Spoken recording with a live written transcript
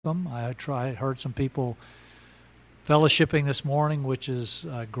I heard some people fellowshipping this morning, which is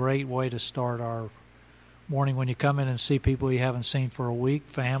a great way to start our morning when you come in and see people you haven't seen for a week,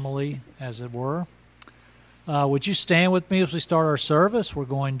 family, as it were. Would you stand with me as we start our service? We're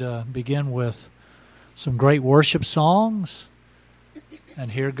going to begin with some great worship songs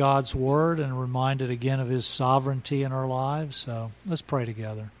and hear God's Word and reminded again of His sovereignty in our lives. So let's pray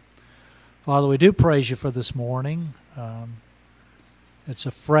together. Father, we do praise You for this morning. It's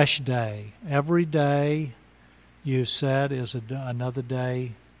a fresh day. Every day, You said, is another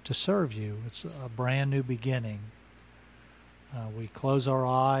day to serve You. It's a brand new beginning. We close our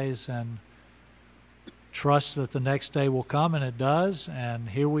eyes and trust that the next day will come, and it does, and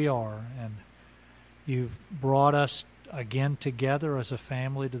here we are. And You've brought us again together as a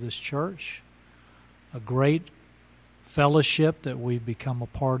family to this church, a great fellowship that we've become a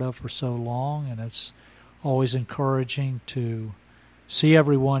part of for so long, and it's always encouraging to see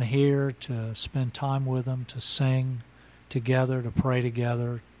everyone here, to spend time with them, to sing together, to pray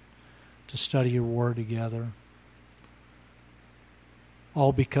together, to study Your Word together,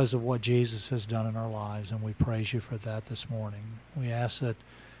 all because of what Jesus has done in our lives, and we praise You for that this morning. We ask that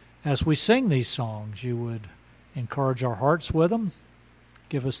as we sing these songs, You would encourage our hearts with them,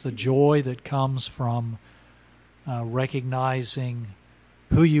 give us the joy that comes from recognizing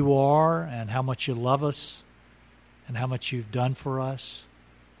who You are and how much You love us and how much You've done for us,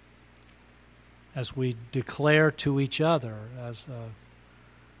 as we declare to each other as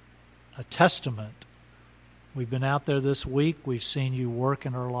a testament. We've been out there this week, we've seen You work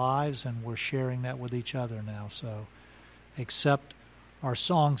in our lives, and we're sharing that with each other now. So accept our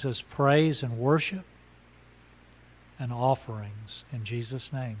songs as praise and worship and offerings in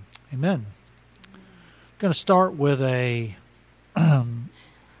Jesus' name. Amen. I'm going to start with it's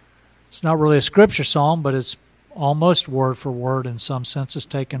not really a scripture song, but it's almost word for word in some senses,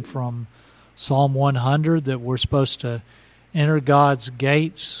 taken from Psalm 100, that we're supposed to enter God's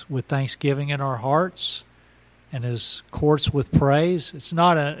gates with thanksgiving in our hearts and His courts with praise. It's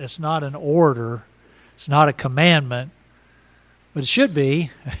not an order, it's not a commandment, but it should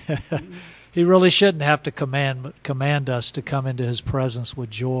be. He really shouldn't have to command us to come into His presence with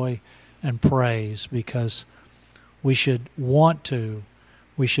joy and praise, because we should want to.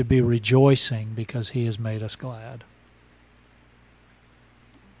 We should be rejoicing because He has made us glad.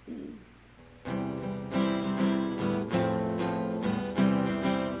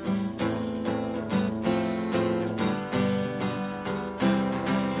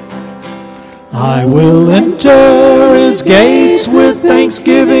 I will enter His gates with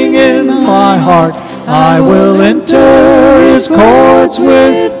thanksgiving in my heart. I will enter His courts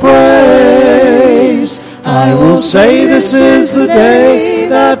with praise. I will say, this is the day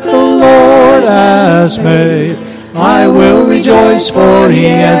that the Lord has made. I will rejoice, for He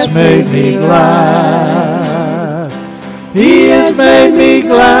has made me glad. He has made me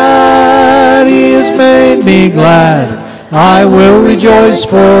glad. He has made me glad. I will rejoice,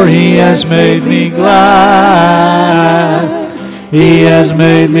 for He has made me glad. He has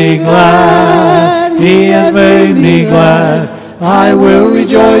made me glad. He has made me glad. I will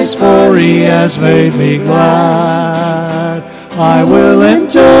rejoice, for He has made me glad. I will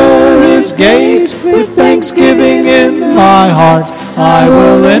enter His gates with thanksgiving in my heart. I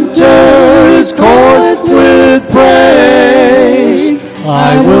will enter His courts with praise.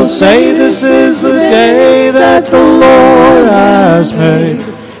 I will say, this is the day that the Lord has made.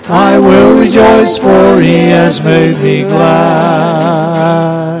 I will rejoice, for He has made me glad.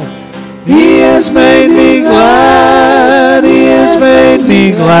 He has made me glad. He has made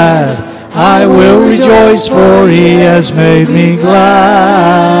me glad. I will rejoice, for He has made me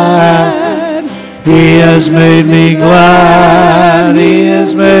glad. He has made me glad. He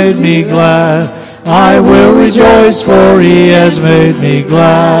has made me glad. I will rejoice, for He has made me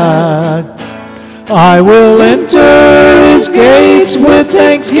glad. I will enter His gates with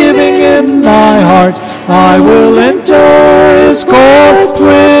thanksgiving in my heart. I will enter His courts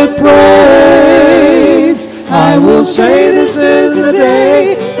with praise. I will say, this is the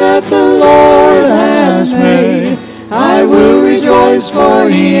day that the Lord has made. I will rejoice, for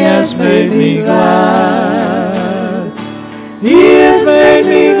He has made me glad. He has made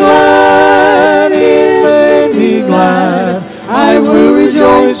me glad. He has made me glad. I will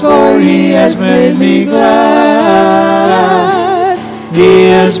rejoice, for He has made me glad. He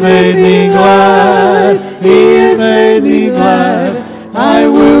has made me glad. He has made me glad. I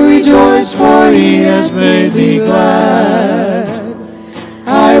will rejoice, for He has made me glad.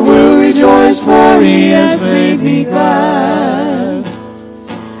 I will rejoice, for He has made me glad.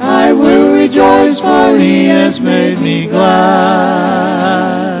 I will rejoice, for He has made me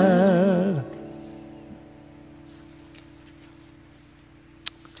glad.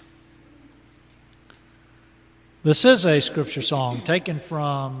 This is a scripture song taken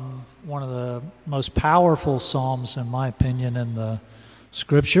from one of the most powerful psalms, in my opinion, in the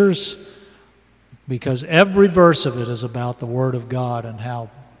scriptures, because every verse of it is about the Word of God and how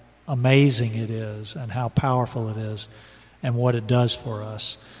amazing it is and how powerful it is and what it does for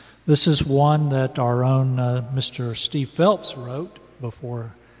us. This is one that our own Mr. Steve Phelps wrote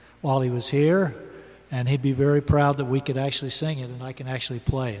while he was here, and he'd be very proud that we could actually sing it and I can actually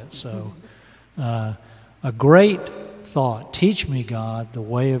play it. So a great thought. Teach me, God, the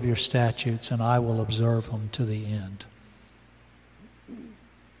way of your statutes, and I will observe them to the end.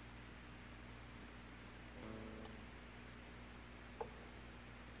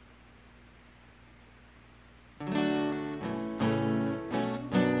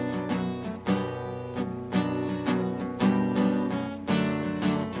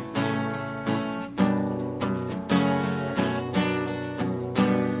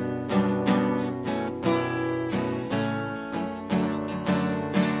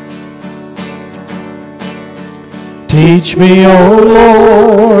 Teach me, O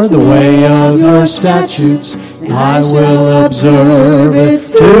Lord, the way of your statutes, and I will observe it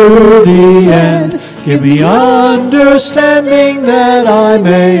to the end. Give me understanding that I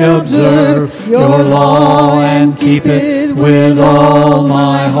may observe your law and keep it with all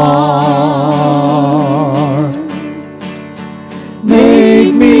my heart.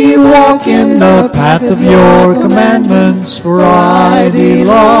 Make me walk in the path of your commandments, for I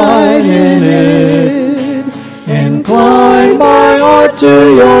delight in it. Incline my heart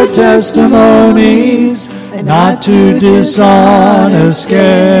to your testimonies, and not to dishonest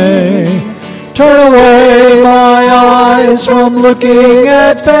gain. Turn away my eyes from looking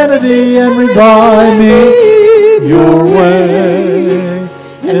at vanity, and revive me your way.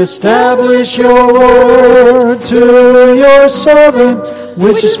 Establish your word to your servant,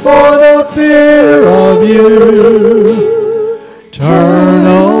 which is for the fear of you. Turn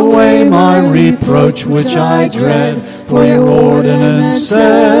away my reproach which I dread, for your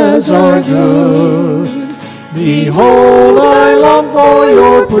ordinances are good. Behold, I long for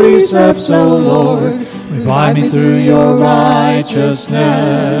your precepts, O Lord. Revive me through your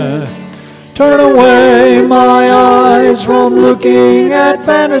righteousness. Turn away my eyes from looking at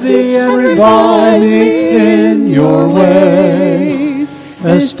vanity, and revive me in your ways.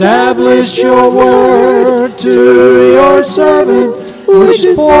 Establish your word to your servant, which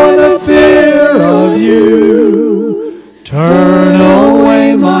is for the fear of you. Turn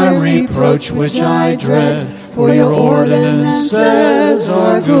away my reproach which I dread, for your ordinances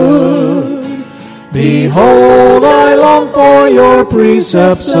are good. Behold, I long for your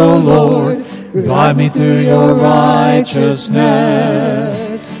precepts, O Lord. Revive me through your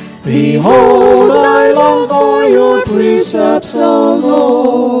righteousness. Behold, I long for your precepts, O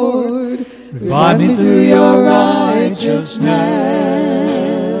Lord. Revive me through your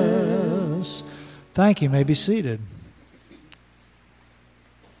righteousness. Thank you. You may be seated.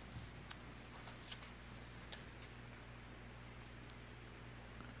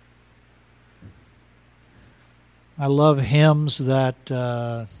 I love hymns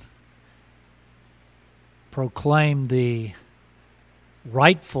that proclaim the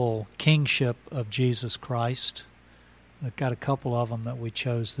rightful kingship of Jesus Christ. I've got a couple of them that we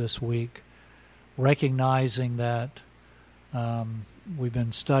chose this week, recognizing that we've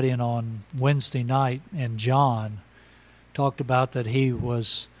been studying on Wednesday night in John, talked about that he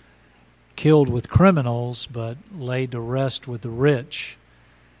was killed with criminals but laid to rest with the rich.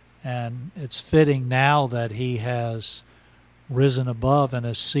 And it's fitting now that he has risen above and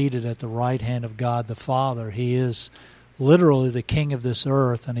is seated at the right hand of God the Father. He is literally the king of this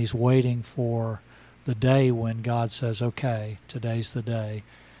earth, and he's waiting for the day when God says, okay, today's the day.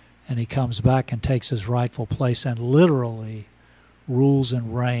 And he comes back and takes his rightful place and literally rules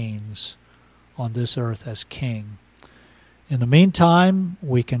and reigns on this earth as king. In the meantime,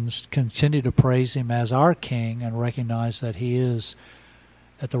 we can continue to praise him as our king and recognize that he is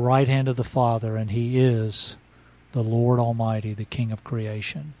at the right hand of the Father, and he is the Lord Almighty, the King of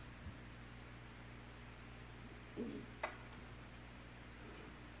creation.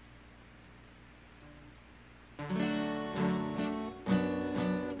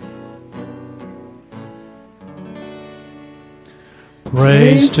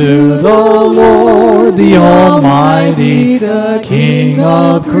 Praise to the Lord, the Almighty, the King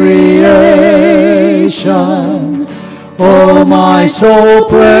of creation. O my soul,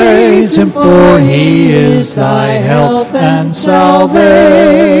 praise him, for he is thy health and salvation.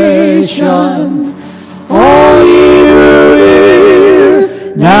 All ye who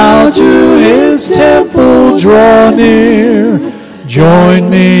hear, now to his temple draw near. Join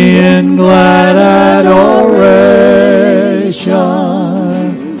me in glad adoration.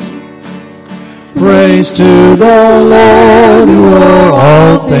 Praise to the Lord who o'er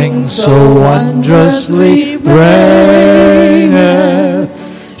all things so wondrously reigneth.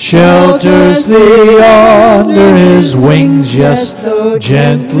 Shelters thee under his wings, yes, so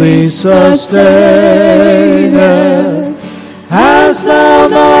gently sustaineth. Hast thou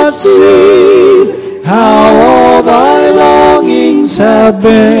not seen how all thy longings have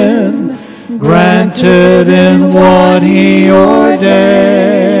been granted in what he ordaineth?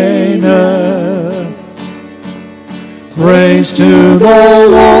 Praise to the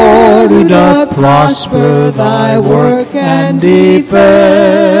Lord who doth prosper thy work and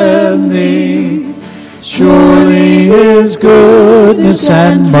defend thee. Surely his goodness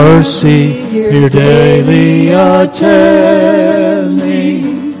and mercy here daily attend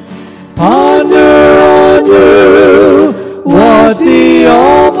thee. Ponder anew what the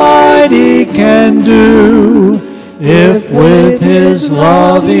Almighty can do, if with his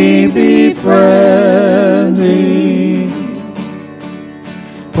love he befriend thee.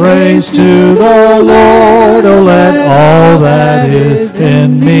 Praise to the Lord, oh let all that is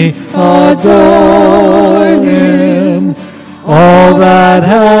in me adore him. All that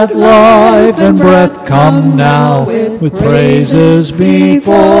hath life and breath, come now with praises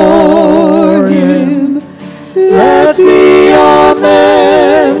before him. Let the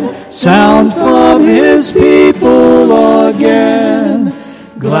Amen sound from his people again.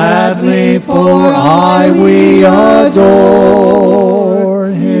 Gladly for aye we adore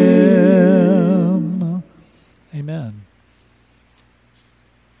him. Amen.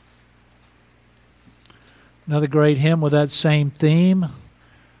 Another great hymn with that same theme.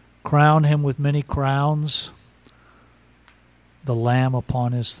 Crown him with many crowns, the Lamb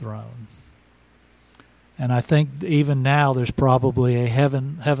upon his throne. And I think even now there's probably a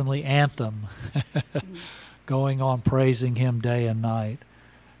heavenly anthem going on praising him day and night.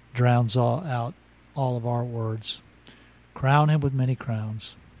 Drowns out all of our words. Crown him with many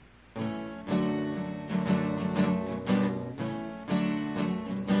crowns.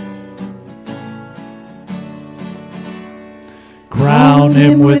 Crown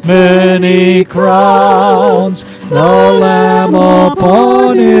him with many crowns, the Lamb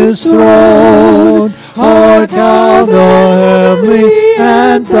upon his throne. Hark how the heavenly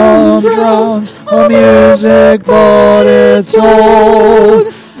anthem drowns a music but its own.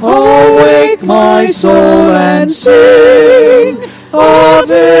 Awake my soul and sing of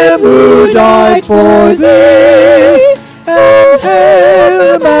him who died for thee, and hail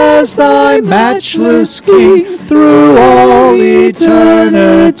him as thy matchless King through all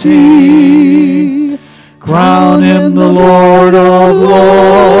eternity. Crown him the Lord of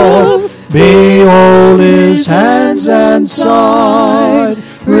love, behold his hands and side,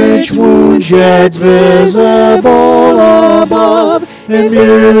 rich wounds yet visible above, in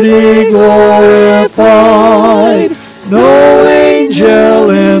beauty glorified. No angel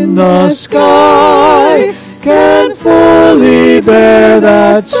in the sky can fully bear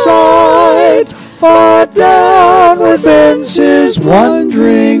that sight, but downward bends his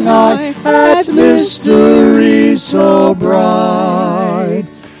wondering eye at mystery so bright.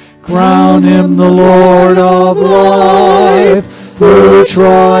 Crown him the Lord of life, who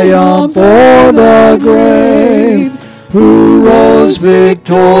triumphed o'er the grave, who rose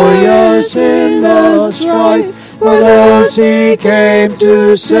victorious in the strife for those he came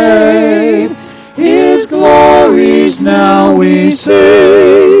to save. His glories now we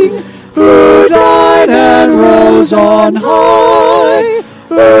sing, who died and rose on high,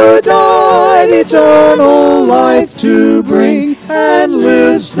 who died eternal life to bring, and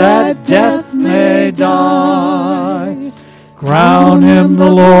lives that death may die. Crown him the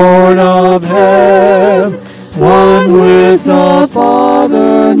Lord of heaven, one with the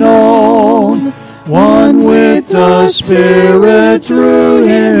Father known, one with the Spirit through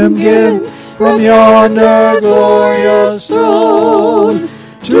him given, from yonder glorious throne.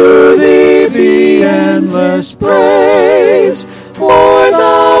 To thee be endless praise, for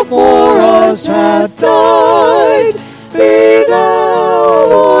thou for us hast died. Be thou,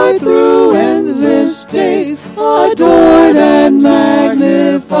 Lord, through endless days, adored and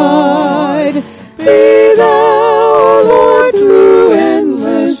magnified. Be thou, Lord, through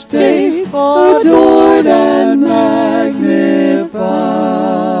endless days, adored and magnified.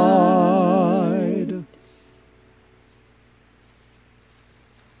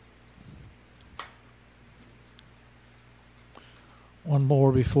 One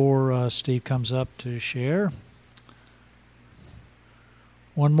more before Steve comes up to share.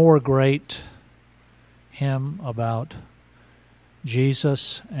 One more great hymn about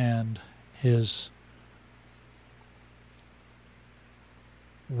Jesus and his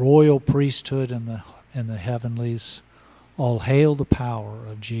royal priesthood in the heavenlies. All hail the power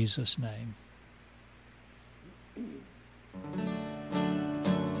of Jesus' name.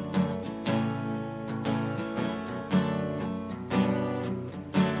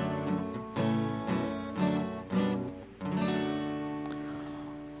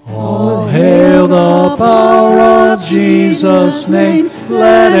 All hail the power of Jesus' name.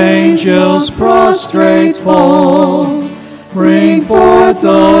 Let angels prostrate fall. Bring forth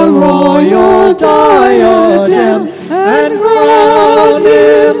the royal diadem and crown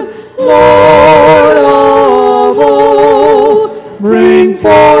him Lord of all. Bring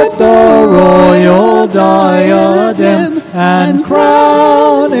forth the royal diadem and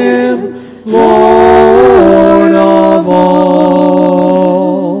crown him Lord of all.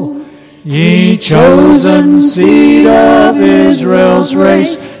 Ye chosen seed of Israel's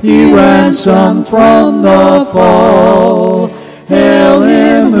race, ye ransomed from the fall. Hail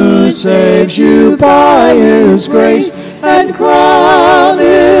him who saves you by his grace, and crown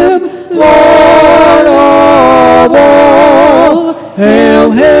him Lord of all.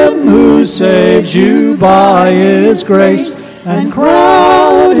 Hail him who saves you by his grace, and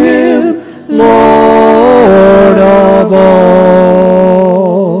crown him Lord of all.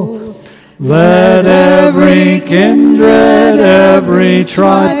 Let every kindred, every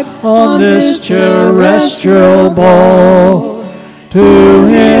tribe on this terrestrial ball to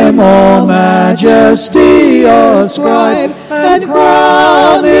him all majesty ascribe, and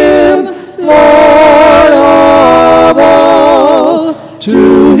crown him Lord of all.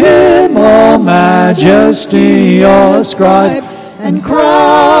 To him all majesty ascribe, and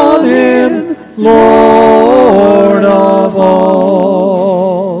crown him Lord of all.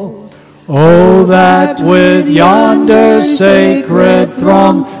 Oh, that with yonder sacred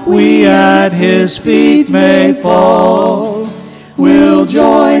throng we at his feet may fall. We'll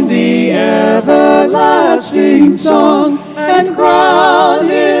join the everlasting song and crown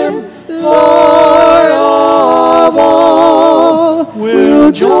him Lord of all.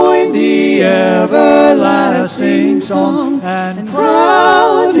 We'll join the everlasting song and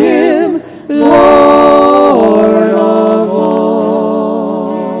crown him Lord of all.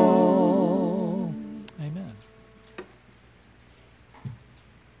 Amen.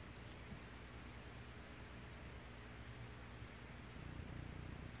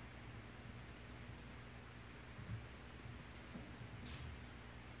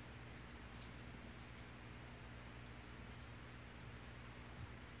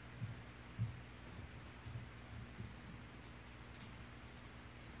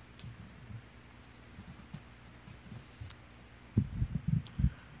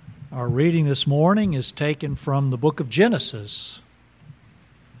 Our reading this morning is taken from the book of Genesis.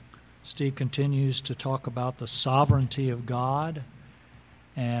 Steve continues to talk about the sovereignty of God,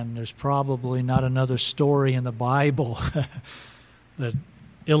 and there's probably not another story in the Bible that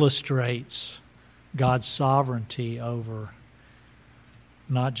illustrates God's sovereignty over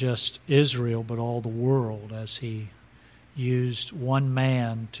not just Israel but all the world, as he used one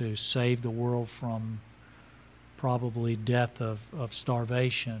man to save the world from probably death of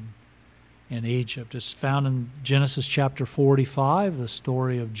starvation in Egypt. It's found in Genesis chapter 45, the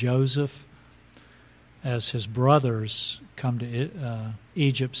story of Joseph as his brothers come to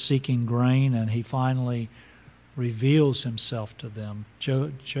Egypt seeking grain, and he finally reveals himself to them.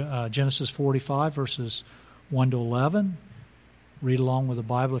 Genesis 45, verses 1 to 11. Read along with the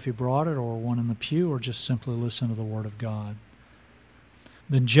Bible if you brought it, or one in the pew, or just simply listen to the Word of God.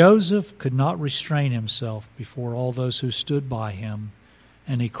 Then Joseph could not restrain himself before all those who stood by him,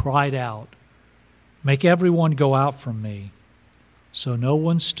 and he cried out, "Make everyone go out from me." So no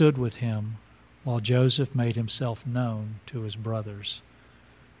one stood with him while Joseph made himself known to his brothers.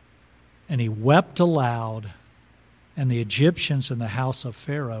 And he wept aloud, and the Egyptians in the house of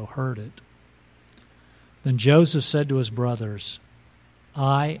Pharaoh heard it. Then Joseph said to his brothers,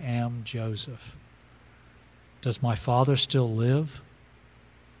 "I am Joseph. Does my father still live?"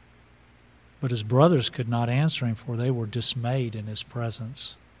 But his brothers could not answer him, for they were dismayed in his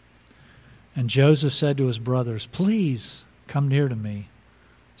presence. And Joseph said to his brothers, "Please come near to me."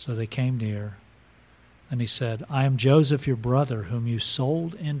 So they came near. And he said, "I am Joseph, your brother, whom you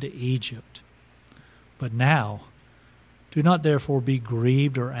sold into Egypt. But now, do not therefore be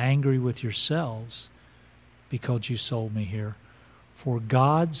grieved or angry with yourselves because you sold me here. For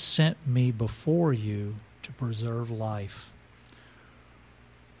God sent me before you to preserve life.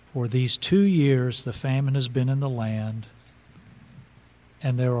 For these 2 years the famine has been in the land,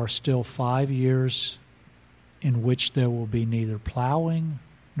 and there are still 5 years in which there will be neither plowing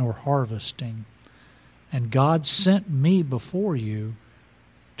nor harvesting. And God sent me before you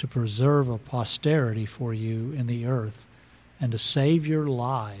to preserve a posterity for you in the earth, and to save your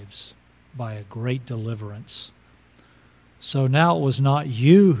lives by a great deliverance. So now it was not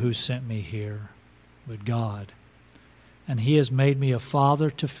you who sent me here, but God. And he has made me a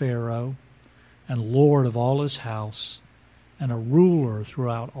father to Pharaoh, and lord of all his house, and a ruler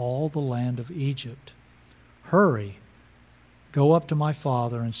throughout all the land of Egypt. Hurry, go up to my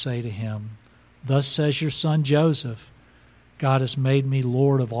father and say to him, Thus says your son Joseph, God has made me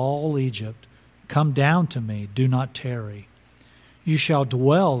lord of all Egypt. Come down to me, do not tarry. You shall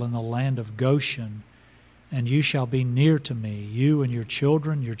dwell in the land of Goshen, and you shall be near to me, you and your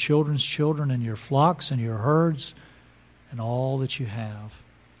children's children, and your flocks and your herds, and all that you have.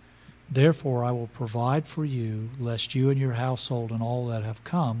 Therefore I will provide for you, lest you and your household and all that have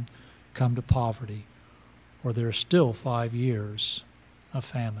come to poverty, or there are still 5 years of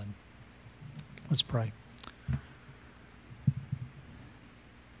famine. Let's pray.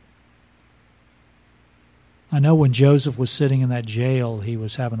 I know when Joseph was sitting in that jail, he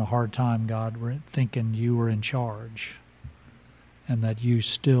was having a hard time, God, thinking you were in charge and that you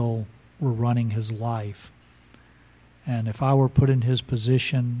still were running his life. And if I were put in his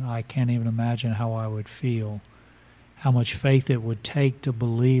position, I can't even imagine how I would feel, how much faith it would take to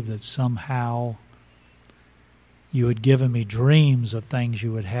believe that somehow you had given me dreams of things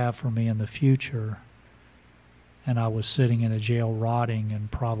you would have for me in the future, and I was sitting in a jail rotting and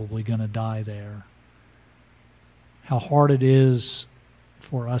probably going to die there. How hard it is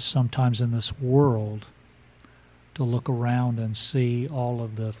for us sometimes in this world to look around and see all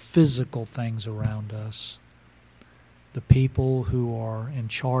of the physical things around us. The people who are in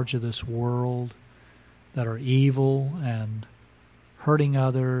charge of this world that are evil and hurting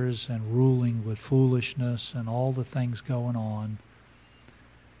others and ruling with foolishness and all the things going on.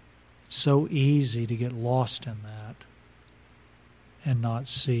 It's so easy to get lost in that and not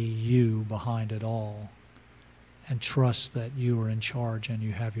see you behind it all, and trust that you are in charge and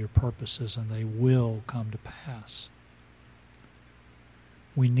you have your purposes and they will come to pass.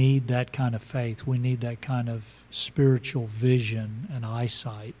 We need that kind of faith. We need that kind of spiritual vision and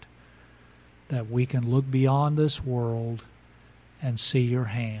eyesight, that we can look beyond this world and see your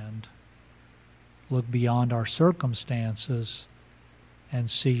hand, look beyond our circumstances and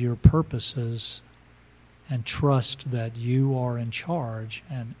see your purposes, and trust that you are in charge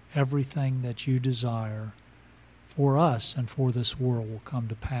and everything that you desire for us and for this world will come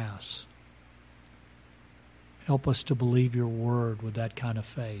to pass. Help us to believe your word with that kind of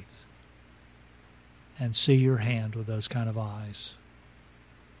faith and see your hand with those kind of eyes.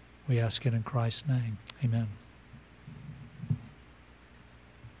 We ask it in Christ's name. Amen.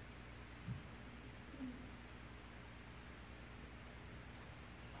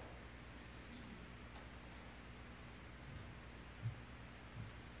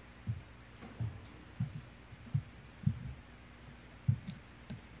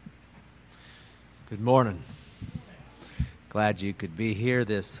 Good morning. Glad you could be here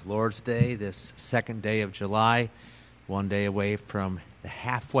this Lord's Day, this second day of July, one day away from the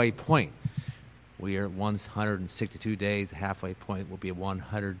halfway point. We are at 162 days. The halfway point will be we're at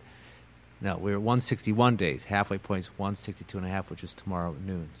 161 days. Halfway point is 162 and a half, which is tomorrow at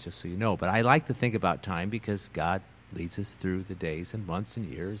noon, just so you know. But I like to think about time because God leads us through the days and months and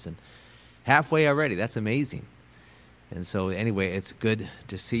years, and halfway already. That's amazing. And so anyway, it's good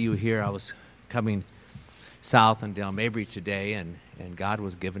to see you here. I was coming south on Del Mabry today, and God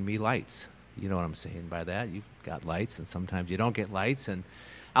was giving me lights. You know what I'm saying by that. You've got lights, and sometimes you don't get lights. And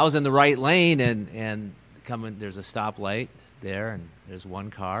I was in the right lane, and there's a stoplight there, and there's one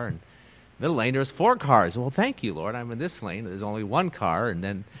car, and middle lane there's 4 cars. Well, thank you, Lord. I'm in this lane. There's only one car, and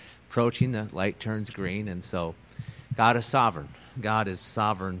then approaching, the light turns green. And so God is sovereign. God is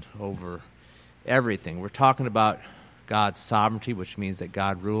sovereign over everything. We're talking about God's sovereignty, which means that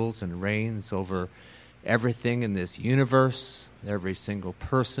God rules and reigns over everything in this universe, every single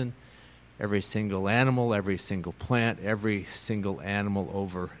person, every single animal, every single plant, every single animal,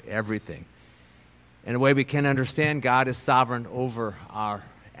 over everything. In a way we can understand, God is sovereign over our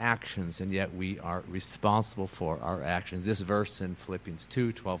actions, and yet we are responsible for our actions. This verse in Philippians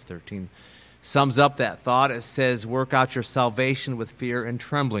 2, 12, 13 sums up that thought. It says, work out your salvation with fear and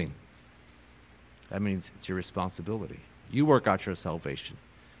trembling. That means it's your responsibility. You work out your salvation.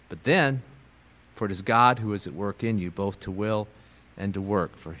 But then, for it is God who is at work in you, both to will and to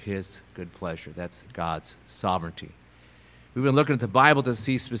work for his good pleasure. That's God's sovereignty. We've been looking at the Bible to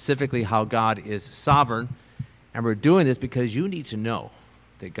see specifically how God is sovereign, and we're doing this because you need to know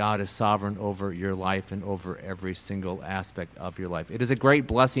that God is sovereign over your life and over every single aspect of your life. It is a great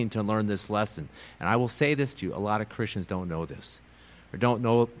blessing to learn this lesson. And I will say this to you, a lot of Christians don't know this, or don't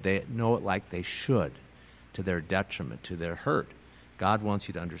know it like they should, to their detriment, to their hurt. God wants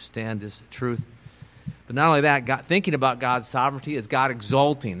you to understand this truth. But not only that, thinking about God's sovereignty is God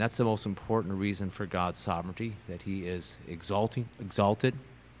exalting. That's the most important reason for God's sovereignty, that he is exalted.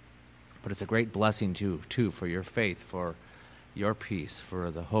 But it's a great blessing too for your faith, for your peace, for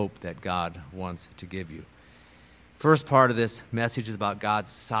the hope that God wants to give you. First part of this message is about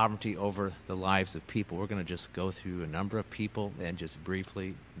God's sovereignty over the lives of people. We're going to just go through a number of people and just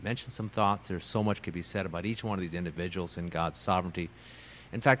briefly mention some thoughts. There's so much could be said about each one of these individuals and God's sovereignty.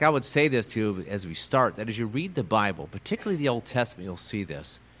 In fact, I would say this to you as we start, that as you read the Bible, particularly the Old Testament, you'll see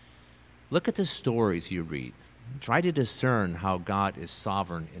this. Look at the stories you read. Try to discern how God is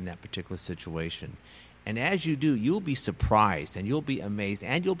sovereign in that particular situation. And as you do, you'll be surprised and you'll be amazed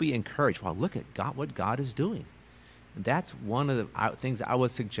and you'll be encouraged. Wow, look at God, what God is doing. And that's one of the things I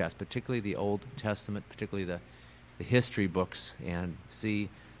would suggest, particularly the Old Testament, particularly the history books, and see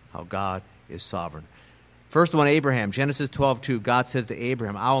how God is sovereign. First one, Abraham, Genesis 12:2. God says to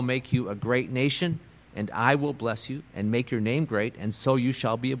Abraham, I will make you a great nation, and I will bless you and make your name great, and so you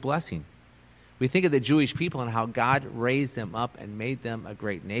shall be a blessing. We think of the Jewish people and how God raised them up and made them a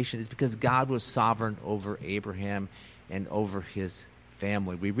great nation. It's because God was sovereign over Abraham and over his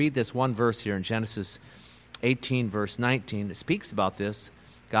family. We read this one verse here in Genesis 18, verse 19. It speaks about this.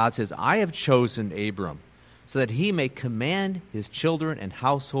 God says, I have chosen Abram so that he may command his children and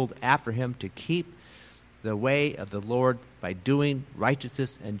household after him to keep the way of the Lord by doing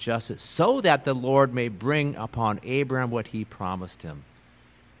righteousness and justice, so that the Lord may bring upon Abraham what he promised him.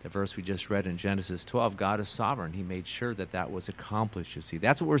 The verse we just read in Genesis 12, God is sovereign. He made sure that that was accomplished, you see.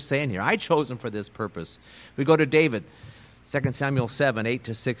 That's what we're saying here. I chose him for this purpose. We go to David. 2 Samuel 7,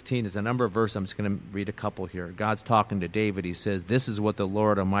 8-16 is a number of verses. I'm just going to read a couple here. God's talking to David. He says, this is what the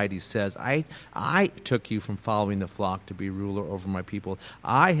Lord Almighty says. I took you from following the flock to be ruler over my people.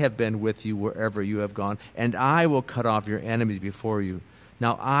 I have been with you wherever you have gone, and I will cut off your enemies before you.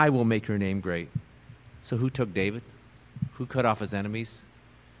 Now I will make your name great. So who took David? Who cut off his enemies?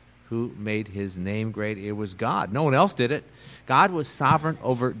 Who made his name great? It was God. No one else did it. God was sovereign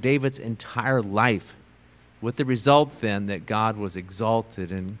over David's entire life, with the result then that God was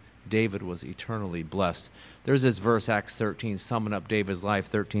exalted and David was eternally blessed. There's this verse, Acts 13, summing up David's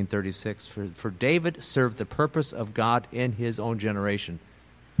life, 13:36. For David served the purpose of God in his own generation.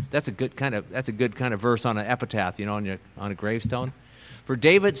 That's a good kind of verse on an epitaph, on a gravestone. For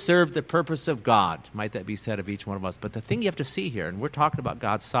David served the purpose of God. Might that be said of each one of us? But the thing you have to see here, and we're talking about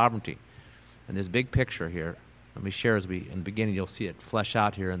God's sovereignty, and this big picture here, let me share in the beginning, you'll see it flesh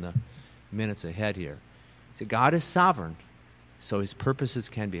out here in the minutes ahead here. See, God is sovereign, so his purposes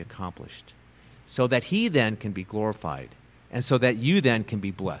can be accomplished, so that he then can be glorified, and so that you then can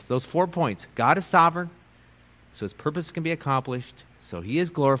be blessed. Those 4 points. God is sovereign, so his purposes can be accomplished, so he is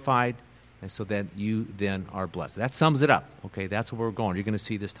glorified, and so that you then are blessed. That sums it up. Okay, that's where we're going. You're going to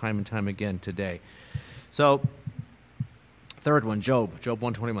see this time and time again today. So, third one, Job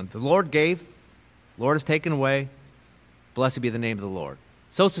 121. The Lord gave, the Lord has taken away, blessed be the name of the Lord.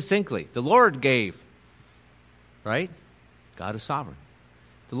 So succinctly, the Lord gave, right? God is sovereign.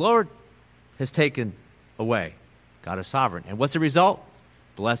 The Lord has taken away. God is sovereign. And what's the result?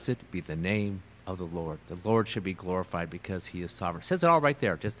 Blessed be the name of the Lord. The Lord should be glorified because he is sovereign. It says it all right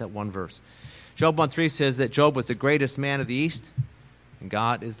there, just that one verse. Job 1:3 says that Job was the greatest man of the East, and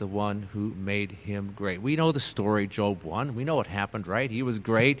God is the one who made him great. We know the story, Job 1. We know what happened, right? He was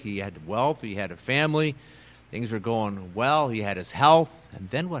great. He had wealth. He had a family. Things were going well. He had his health. And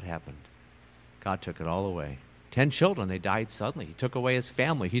then what happened? God took it all away. 10 children, they died suddenly. He took away his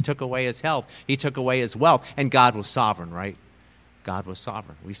family. He took away his health. He took away his wealth. And God was sovereign, right? God was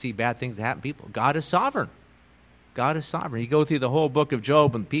sovereign. We see bad things that happen to people. God is sovereign. God is sovereign. You go through the whole book of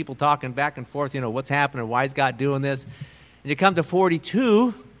Job and people talking back and forth, what's happening? Why is God doing this? And you come to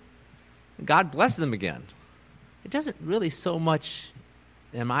 42, God blesses them again. It doesn't really so much,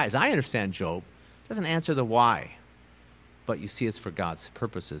 as I understand Job, doesn't answer the why. But you see it's for God's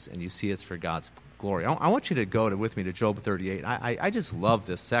purposes, and you see it's for God's glory. I want you to go with me to Job 38. I just love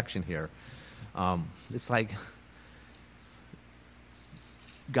this section here. It's like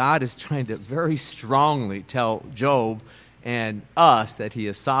God is trying to very strongly tell Job and us that he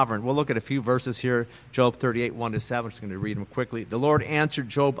is sovereign. We'll look at a few verses here. Job 38, 1-7. I'm just going to read them quickly. The Lord answered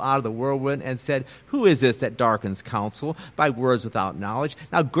Job out of the whirlwind and said, who is this that darkens counsel by words without knowledge?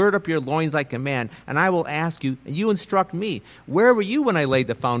 Now gird up your loins like a man, and I will ask you, and you instruct me. Where were you when I laid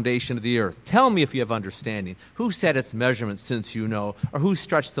the foundation of the earth? Tell me if you have understanding. Who set its measurements, since you know? Or who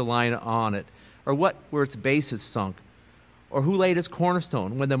stretched the line on it? Or what were its bases sunk? Or who laid its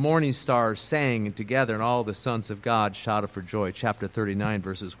cornerstone when the morning stars sang together and all the sons of God shouted for joy? Chapter 39,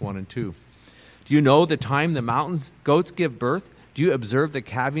 verses 1 and 2. Do you know the time the mountains goats give birth? Do you observe the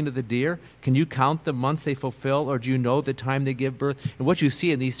calving of the deer? Can you count the months they fulfill, or do you know the time they give birth? And what you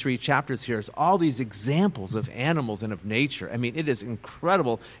see in these 3 chapters here is all these examples of animals and of nature. I mean, it is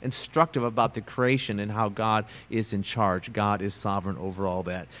incredible, instructive about the creation and how God is in charge. God is sovereign over all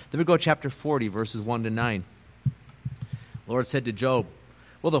that. Then we go to chapter 40, verses 1-9. The Lord said to Job,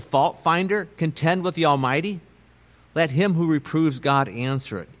 will the fault finder contend with the Almighty? Let him who reproves God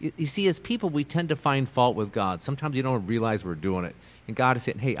answer it. You see, as people, we tend to find fault with God. Sometimes you don't realize we're doing it. And God is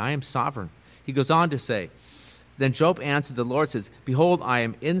saying, hey, I am sovereign. He goes on to say, then Job answered, the Lord says, behold, I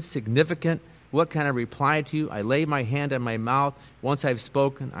am insignificant. What can I reply to you? I lay my hand on my mouth. Once I have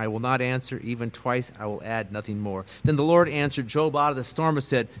spoken, I will not answer. Even twice, I will add nothing more. Then the Lord answered Job out of the storm and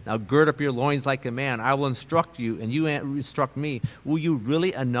said, now gird up your loins like a man. I will instruct you, and you instruct me. Will you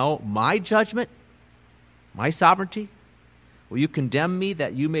really annul my judgment, my sovereignty? Will you condemn me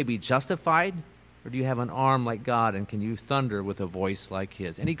that you may be justified? Or do you have an arm like God, and can you thunder with a voice like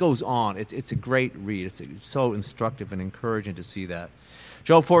his? And he goes on. It's a great read. It's so instructive and encouraging to see that.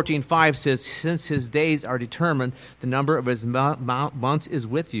 Job 14:5 says, since his days are determined, the number of his months is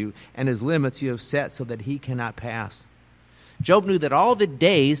with you, and his limits you have set so that he cannot pass. Job knew that all the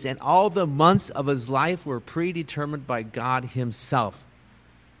days and all the months of his life were predetermined by God himself.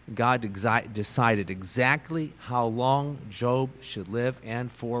 God decided exactly how long Job should live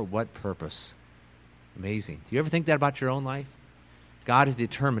and for what purpose. Amazing. Do you ever think that about your own life? God has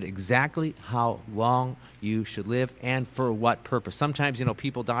determined exactly how long you should live and for what purpose. Sometimes,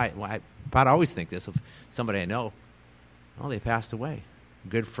 people die. Well, I always think this of somebody I know. Oh, they passed away. A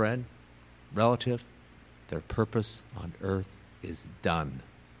good friend, relative, their purpose on earth is done.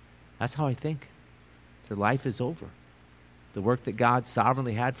 That's how I think. Their life is over. The work that God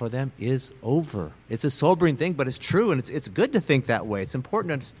sovereignly had for them is over. It's a sobering thing, but it's true, and it's good to think that way. It's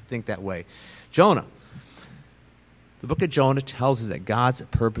important to think that way. Jonah. The book of Jonah tells us that God's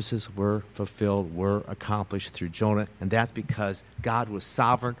purposes were fulfilled, were accomplished through Jonah, and that's because God was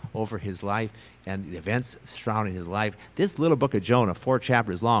sovereign over his life and the events surrounding his life. This little book of Jonah, 4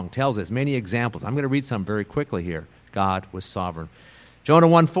 chapters long, tells us many examples. I'm going to read some very quickly here. God was sovereign. Jonah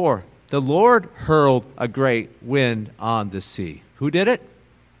 1:4, the Lord hurled a great wind on the sea. Who did it?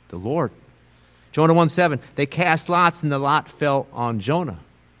 The Lord. Jonah 1:7, they cast lots and the lot fell on Jonah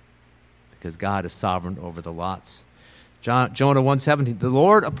because God is sovereign over the lots. Jonah 1:17, the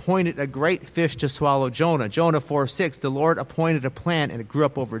Lord appointed a great fish to swallow Jonah. Jonah 4:6, the Lord appointed a plant and it grew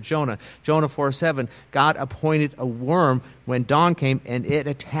up over Jonah. Jonah 4:7, God appointed a worm when dawn came and it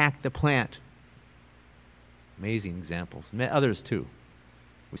attacked the plant. Amazing examples. Others too.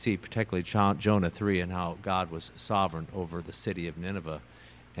 We see particularly Jonah 3 and how God was sovereign over the city of Nineveh.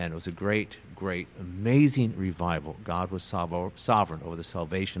 And it was a great, great, amazing revival. God was sovereign over the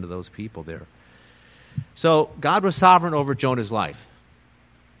salvation of those people there. So God was sovereign over Jonah's life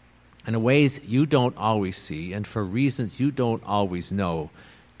in ways you don't always see, and for reasons you don't always know.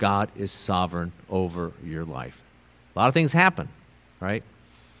 God is sovereign over your life. A lot of things happen, right?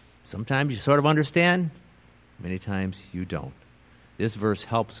 Sometimes you sort of understand, many times you don't. This verse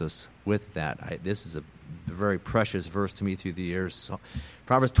helps us with that. This is a very precious verse to me through the years. So,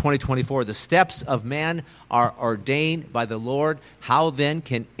 Proverbs 20:24, the steps of man are ordained by the Lord. How then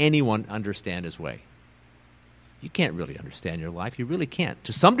can anyone understand his way? You can't really understand your life. You really can't.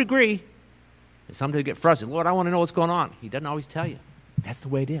 To some degree, and sometimes you get frustrated. Lord, I want to know what's going on. He doesn't always tell you. That's the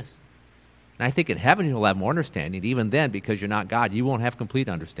way it is. And I think in heaven you'll have more understanding. Even then, because you're not God, you won't have complete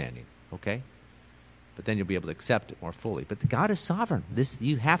understanding. Okay? But then you'll be able to accept it more fully. But God is sovereign.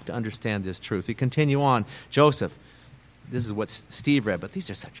 You have to understand this truth. We continue on. Joseph. This is what Steve read, but these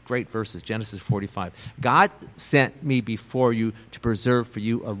are such great verses. Genesis 45. God sent me before you to preserve for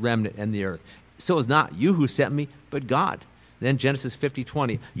you a remnant in the earth. So it's not you who sent me, but God. Then Genesis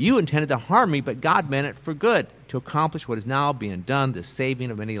 50:20. You intended to harm me, but God meant it for good, to accomplish what is now being done, the saving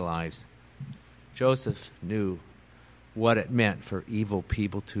of many lives. Joseph knew what it meant for evil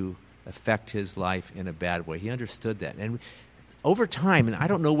people to affect his life in a bad way. He understood that. And over time, and I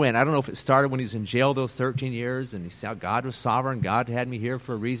don't know when, I don't know if it started when he was in jail those 13 years and he saw God was sovereign, God had me here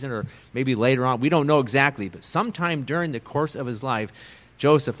for a reason, or maybe later on. We don't know exactly, but sometime during the course of his life,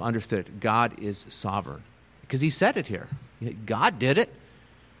 Joseph understood God is sovereign because he said it here. God did it.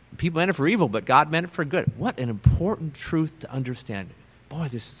 People meant it for evil, but God meant it for good. What an important truth to understand. Boy,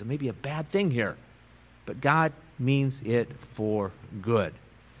 this is maybe a bad thing here, but God means it for good.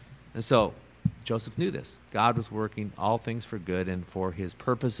 And so Joseph knew this. God was working all things for good and for his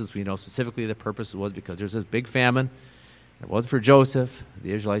purposes. We know specifically the purpose was because there's this big famine. If it wasn't for Joseph,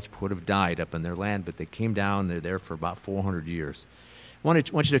 the Israelites would have died up in their land, but they came down. They're there for about 400 years. I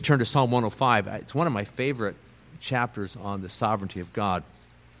want you to turn to Psalm 105. It's one of my favorite chapters on the sovereignty of God.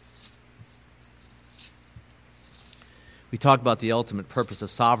 We talk about the ultimate purpose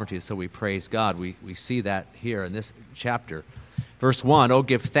of sovereignty, so we praise God. We see that here in this chapter. Verse 1, oh,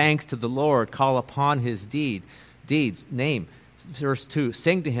 give thanks to the Lord, call upon his deeds, name. Verse 2,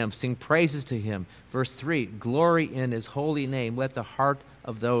 sing to him, sing praises to him. Verse 3, glory in his holy name. Let the heart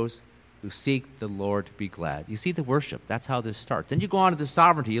of those who seek the Lord be glad. You see the worship. That's how this starts. Then you go on to the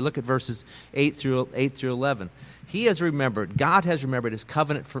sovereignty. You look at verses 8 through 11. He has remembered, God has remembered his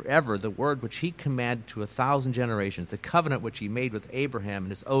covenant forever, the word which he commanded to 1,000 generations, the covenant which he made with Abraham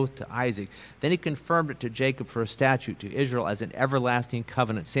and his oath to Isaac. Then he confirmed it to Jacob for a statute, to Israel as an everlasting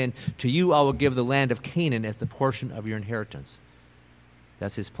covenant, saying, to you I will give the land of Canaan as the portion of your inheritance.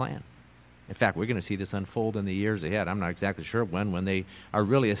 That's his plan. In fact, we're going to see this unfold in the years ahead. I'm not exactly sure when they are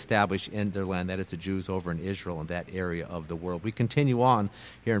really established in their land. That is the Jews over in Israel and that area of the world. We continue on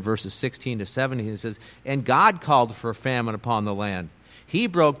here in verses 16 to 17. It says, and God called for a famine upon the land. He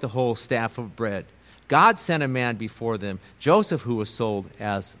broke the whole staff of bread. God sent a man before them, Joseph, who was sold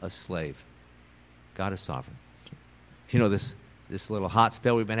as a slave. God is sovereign. You know, this little hot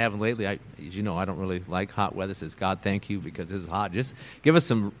spell we've been having lately, as you know, I don't really like hot weather. It says, God, thank you, because this is hot. Just give us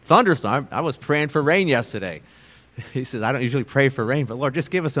some thunderstorm. I was praying for rain yesterday. He says, I don't usually pray for rain, but Lord,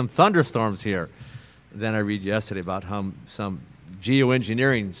 just give us some thunderstorms here. Then I read yesterday about how some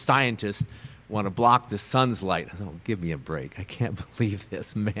geoengineering scientists want to block the sun's light. Oh, give me a break. I can't believe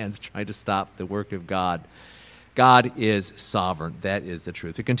this man's trying to stop the work of God. God is sovereign. That is the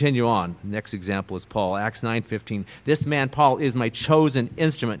truth. To continue on, next example is Paul, Acts 9:15. This man, Paul, is my chosen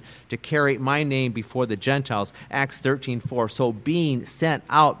instrument to carry my name before the Gentiles. Acts 13:4. So being sent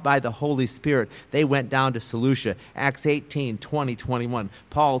out by the Holy Spirit, they went down to Seleucia. Acts 18:20, 21.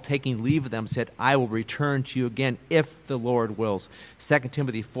 Paul, taking leave of them, said, I will return to you again if the Lord wills. 2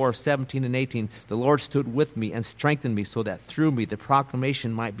 Timothy 4:17 and 18. The Lord stood with me and strengthened me so that through me the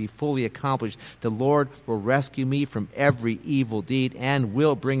proclamation might be fully accomplished. The Lord will rescue me from every evil deed and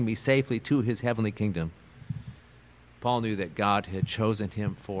will bring me safely to his heavenly kingdom. Paul knew that God had chosen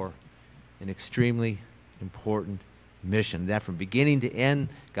him for an extremely important mission, that from beginning to end,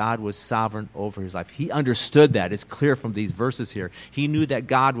 God was sovereign over his life. He understood that. It's clear from these verses here. He knew that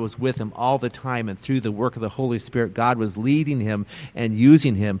God was with him all the time, and through the work of the Holy Spirit, God was leading him and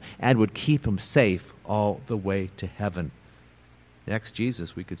using him and would keep him safe all the way to heaven. Next,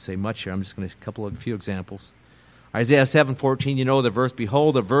 Jesus. We could say much here. I'm just going to a few examples. Isaiah 7:14, you know the verse,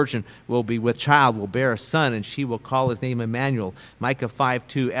 behold, a virgin will be with child, will bear a son, and she will call his name Emmanuel. Micah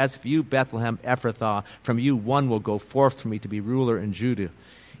 5:2, as for you, Bethlehem Ephrathah, from you one will go forth for me to be ruler in Judah.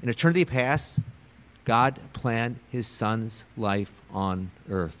 In eternity past, God planned his son's life on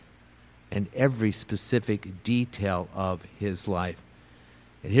earth and every specific detail of his life.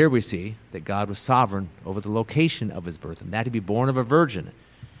 And here we see that God was sovereign over the location of his birth, and that he'd be born of a virgin.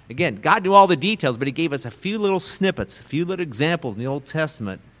 Again, God knew all the details, but he gave us a few little snippets, a few little examples in the Old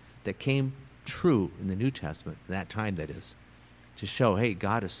Testament that came true in the New Testament, in that time that is, to show, hey,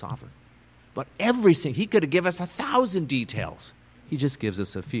 God is sovereign. But he could have given us 1,000 details. He just gives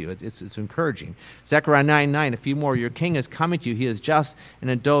us a few. It's encouraging. Zechariah 9:9, a few more. Your king is coming to you. He is just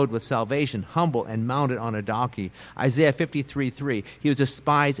and endowed with salvation, humble and mounted on a donkey. Isaiah 53:3, he was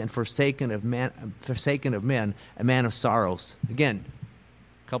despised and forsaken of men, a man of sorrows. Again,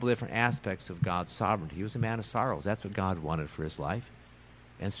 couple different aspects of God's sovereignty. He was a man of sorrows. That's what God wanted for his life.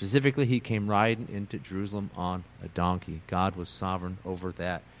 And specifically, he came riding into Jerusalem on a donkey. God was sovereign over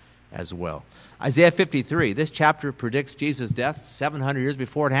that as well. Isaiah 53, this chapter predicts Jesus' death 700 years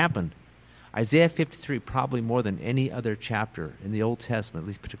before it happened. Isaiah 53, probably more than any other chapter in the Old Testament, at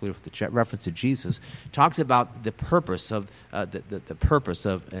least particularly with the reference to Jesus, talks about the purpose of the purpose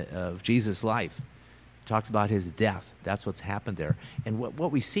of Jesus' life. Talks about his death. That's what's happened there. And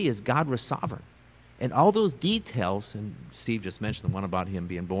what we see is God was sovereign. And all those details, and Steve just mentioned the one about him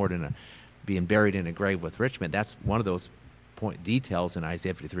being buried in a grave with rich men. That's one of those details in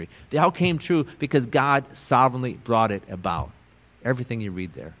Isaiah 53. They all came true because God sovereignly brought it about. Everything you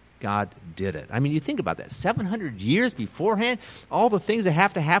read there, God did it. I mean, you think about that. 700 years beforehand, all the things that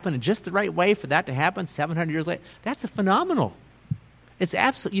have to happen in just the right way for that to happen 700 years later, that's a phenomenal. It's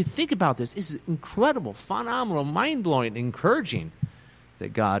absolutely, you think about this, it's incredible, phenomenal, mind-blowing, encouraging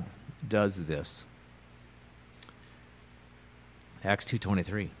that God does this. Acts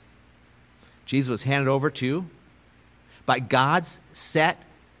 2:23. Jesus was handed over to by God's set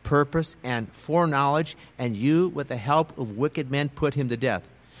purpose and foreknowledge, and you, with the help of wicked men, put him to death.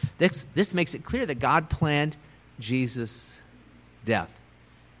 This makes it clear that God planned Jesus' death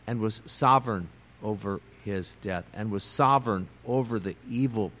and was sovereign over his death and was sovereign over the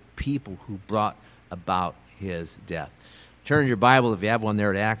evil people who brought about his death. Turn your Bible, if you have one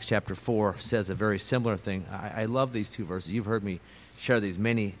there, to Acts chapter 4, says a very similar thing. I love these two verses. You've heard me share these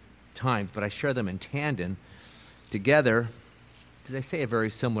many times, but I share them in tandem together because they say a very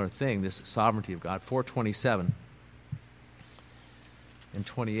similar thing, this sovereignty of God. 4:27 and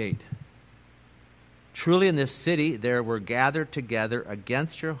 28. Truly in this city there were gathered together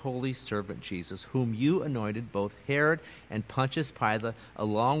against your holy servant Jesus, whom you anointed, both Herod and Pontius Pilate,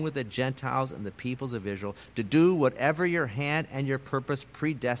 along with the Gentiles and the peoples of Israel, to do whatever your hand and your purpose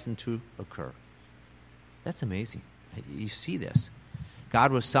predestined to occur. That's amazing. You see this.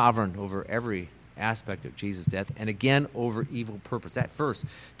 God was sovereign over every aspect of Jesus' death, and again over evil purpose. That first,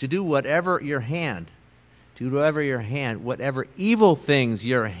 to do whatever whatever evil things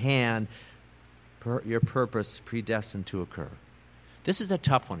your purpose predestined to occur. This is a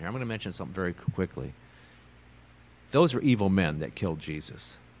tough one here. I'm going to mention something very quickly. Those were evil men that killed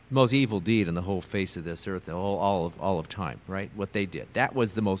Jesus. The most evil deed in the whole face of this earth, all of time, right? What they did. That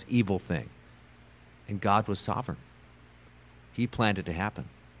was the most evil thing. And God was sovereign. He planned it to happen.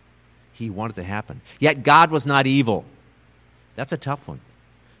 He wanted it to happen. Yet God was not evil. That's a tough one.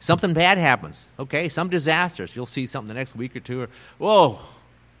 Something bad happens, okay? Some disasters. You'll see something the next week or two. Whoa,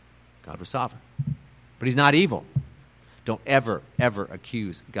 God was sovereign. But he's not evil. Don't ever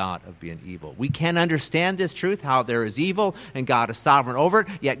accuse God of being evil. We can understand this truth, how there is evil and God is sovereign over it,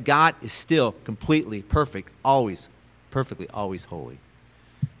 yet God is still completely perfect, perfectly always holy.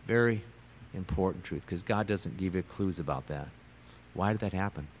 Very important truth, because God doesn't give you clues about that. Why did that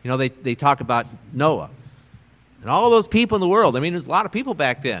happen? You know, they talk about Noah and all those people in the world. I mean, there's a lot of people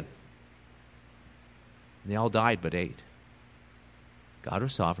back then. And they all died but 8. God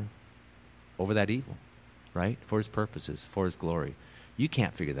was sovereign over that evil, right? For his purposes, for his glory. You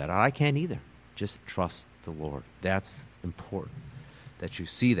can't figure that out. I can't either. Just trust the Lord. That's important that you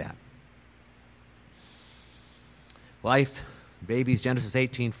see that. Life, babies, Genesis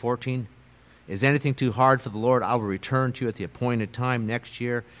 18:14. Is anything too hard for the Lord? I will return to you at the appointed time next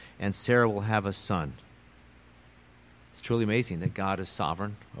year, and Sarah will have a son. It's truly amazing that God is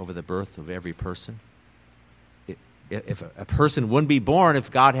sovereign over the birth of every person. If a person wouldn't be born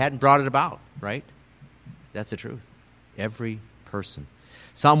if God hadn't brought it about, right? That's the truth. Every person.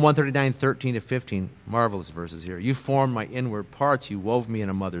 Psalm 139:13-15, marvelous verses here. You formed my inward parts. You wove me in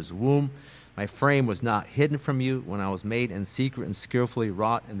a mother's womb. My frame was not hidden from you when I was made in secret and skillfully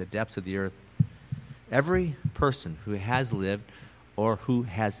wrought in the depths of the earth. Every person who has lived or who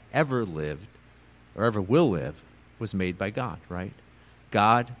has ever lived or ever will live was made by God, right?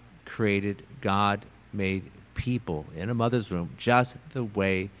 God created, God made people in a mother's womb just the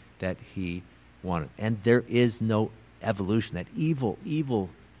way that he wanted. And there is no evolution. That evil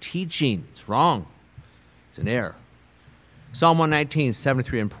teaching, it's wrong. It's an error. Psalm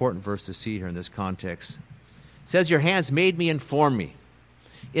 119:73, important verse to see here in this context. It says, your hands made me and formed me.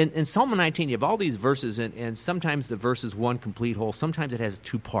 In Psalm 119, you have all these verses, and sometimes the verse is one complete whole. Sometimes it has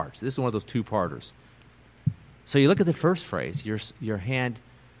 2 parts. This is one of those 2-parters. So you look at the first phrase, your hands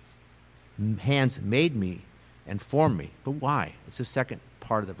made me and formed me. But why? It's the second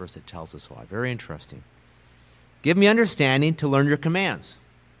part of the verse that tells us why. Very interesting. Give me understanding to learn your commands.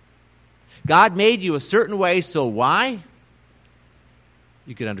 God made you a certain way, so why?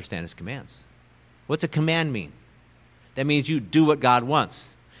 You could understand his commands. What's a command mean? That means you do what God wants.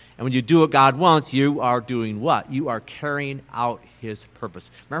 And when you do what God wants, you are doing what? You are carrying out his purpose.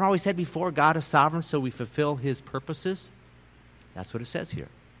 Remember how we said before, God is sovereign, so we fulfill his purposes? That's what it says here.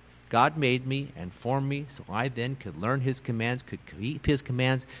 God made me and formed me, so I then could learn his commands, could keep his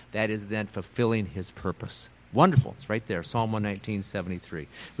commands. That is then fulfilling his purpose. Wonderful. It's right there, Psalm 119:73.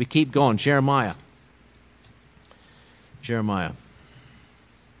 We keep going. Jeremiah.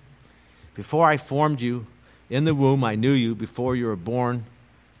 Before I formed you in the womb, I knew you. Before you were born,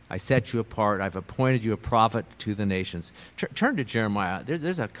 I set you apart. I've appointed you a prophet to the nations. Turn to Jeremiah.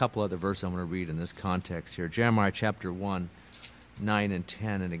 There's a couple other verses I'm going to read in this context here. Jeremiah chapter 1, 9 and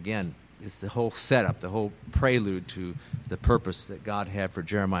 10. And again, is the whole setup, the whole prelude to the purpose that God had for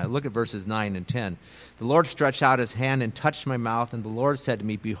Jeremiah. Look at verses 9 and 10. The Lord stretched out his hand and touched my mouth, and the Lord said to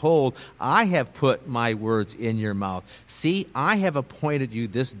me, Behold, I have put my words in your mouth. See, I have appointed you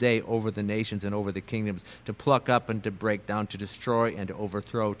this day over the nations and over the kingdoms, to pluck up and to break down, to destroy and to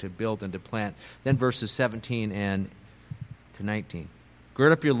overthrow, to build and to plant. Then verses 17 and to 19.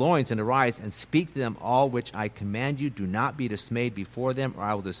 Gird up your loins and arise and speak to them all which I command you. Do not be dismayed before them, or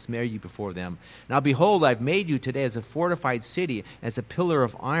I will dismay you before them. Now behold, I have made you today as a fortified city, as a pillar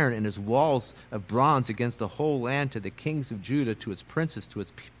of iron, and as walls of bronze against the whole land, to the kings of Judah, to its princes, to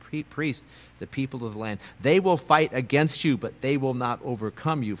its priests, the people of the land. They will fight against you, but they will not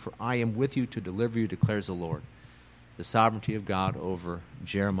overcome you, for I am with you to deliver you, declares the Lord. The sovereignty of God over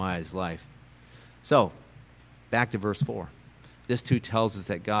Jeremiah's life. So, back to verse 4. This too tells us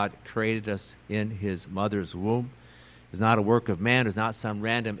that God created us in his mother's womb. It was not a work of man. It was not some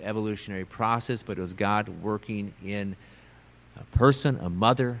random evolutionary process, but it was God working in a person, a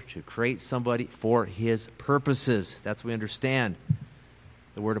mother, to create somebody for his purposes. That's what we understand.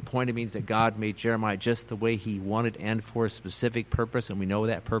 The word appointed means that God made Jeremiah just the way he wanted and for a specific purpose, and we know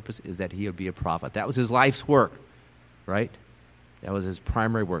that purpose is that he would be a prophet. That was his life's work, right? That was his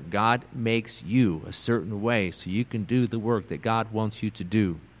primary work. God makes you a certain way so you can do the work that God wants you to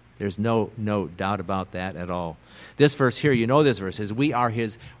do. There's no doubt about that at all. This verse here, you know this verse, says we are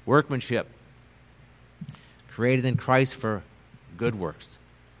his workmanship, created in Christ for good works,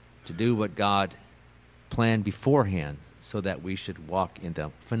 to do what God planned beforehand so that we should walk in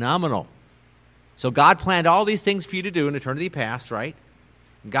them. Phenomenal. So God planned all these things for you to do in eternity past, right?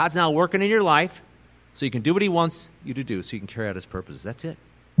 And God's now working in your life, so you can do what he wants you to do, so you can carry out his purposes. That's it.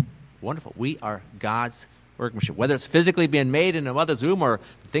 Wonderful. We are God's workmanship. Whether it's physically being made in a mother's womb, or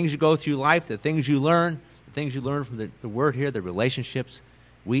the things you go through life, the things you learn from the word here, the relationships,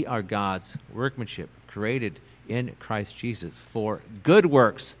 we are God's workmanship, created in Christ Jesus for good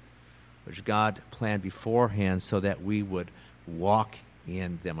works, which God planned beforehand so that we would walk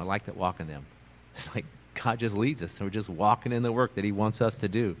in them. I like that, walk in them. It's like God just leads us, and we're just walking in the work that he wants us to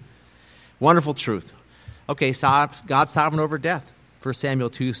do. Wonderful truth. Okay, God's sovereign over death. 1 Samuel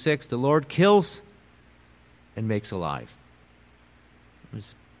 2:6, the Lord kills and makes alive.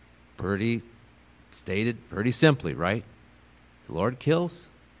 It's stated pretty simply, right? The Lord kills,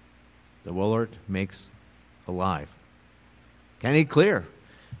 the Lord makes alive. Can't get any clearer.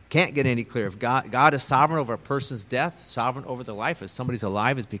 Can't get any clearer. If God is sovereign over a person's death, sovereign over their life. If somebody's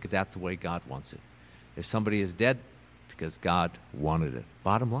alive, it's because that's the way God wants it. If somebody is dead, because God wanted it.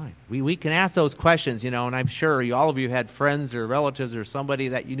 Bottom line. We can ask those questions, and I'm sure all of you had friends or relatives or somebody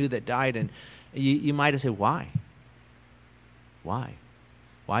that you knew that died, and you might have said, why? Why?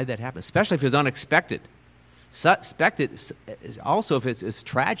 Why did that happen? Especially if it was unexpected. Suspected also if it's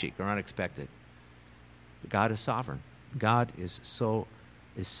tragic or unexpected. But God is sovereign. God is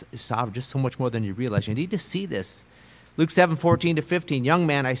sovereign, just so much more than you realize. You need to see this. Luke 7:14-15, young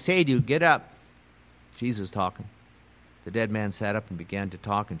man, I say to you, get up. Jesus talking. The dead man sat up and began to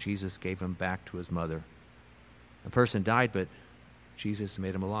talk, and Jesus gave him back to his mother. The person died, but Jesus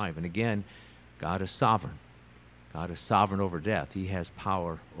made him alive. And again, God is sovereign. God is sovereign over death. He has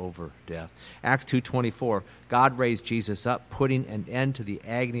power over death. Acts 2:24, God raised Jesus up, putting an end to the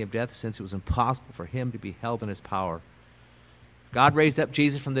agony of death, since it was impossible for him to be held in his power. God raised up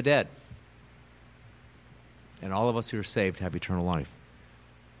Jesus from the dead. And all of us who are saved have eternal life.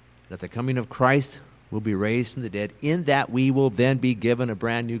 And at the coming of Christ, will be raised from the dead, in that we will then be given a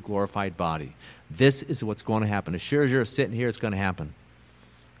brand new glorified body. This is what's going to happen. As sure as you're sitting here, it's going to happen.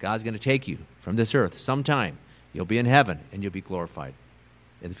 God's going to take you from this earth sometime. You'll be in heaven, and you'll be glorified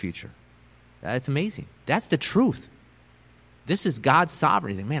in the future. That's amazing. That's the truth. This is God's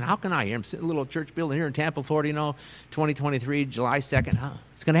sovereignty. Man, how can I? I'm sitting in a little church building here in Tampa, Florida, 2023, July 2nd.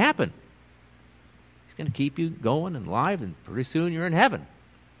 It's going to happen. He's going to keep you going and alive, and pretty soon you're in heaven.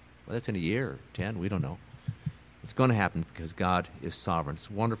 Well, that's in a year or 10. We don't know. It's going to happen because God is sovereign. It's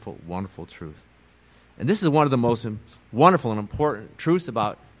wonderful, wonderful truth. And this is one of the most wonderful and important truths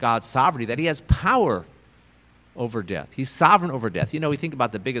about God's sovereignty, that he has power over death. He's sovereign over death. We think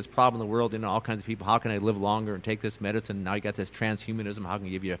about the biggest problem in the world, all kinds of people. How can I live longer and take this medicine? Now you got this transhumanism. How can I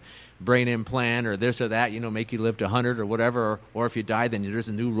give you a brain implant or this or that, make you live to 100 or whatever. Or if you die, then there's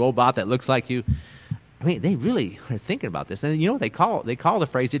a new robot that looks like you. I mean, they really are thinking about this. And what they call the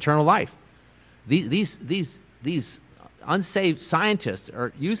phrase eternal life. These unsaved scientists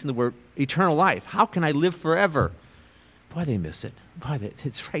are using the word eternal life. How can I live forever? Boy, they miss it. Boy,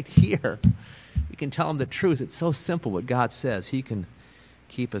 it's right here. We can tell them the truth. It's so simple what God says. He can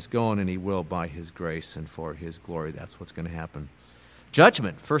keep us going, and he will by his grace and for his glory. That's what's going to happen.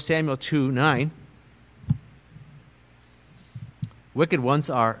 Judgment, 1 Samuel 2:9. Wicked ones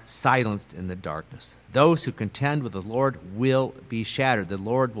are silenced in the darkness. Those who contend with the Lord will be shattered. The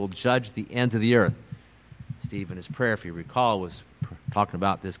Lord will judge the ends of the earth. Steve, in his prayer, if you recall, was talking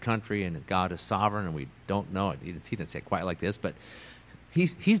about this country and God is sovereign, and we don't know it. He didn't say it quite like this, but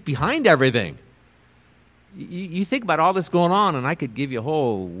he's behind everything. You think about all this going on, and I could give you a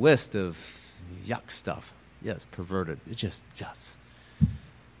whole list of yuck stuff. Yes, perverted. It's just.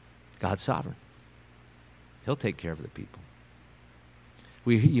 God's sovereign. He'll take care of the people.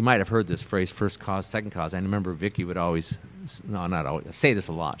 You might have heard this phrase, first cause, second cause. I remember Vicki would always, not always, say this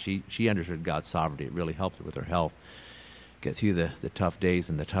a lot. She understood God's sovereignty. It really helped her with her health, get through the tough days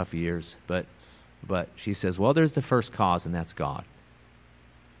and the tough years. But she says, well, there's the first cause, and that's God.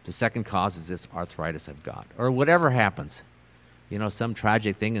 The second cause is this arthritis I've got. Or whatever happens. Some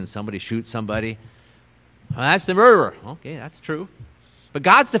tragic thing and somebody shoots somebody. Well, that's the murderer. Okay, that's true. But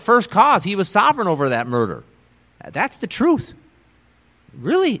God's the first cause. He was sovereign over that murder. That's the truth.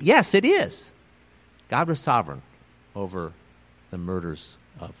 Really? Yes, it is. God was sovereign over the murders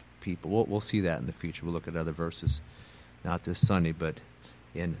of people. We'll see that in the future. We'll look at other verses, not this Sunday, but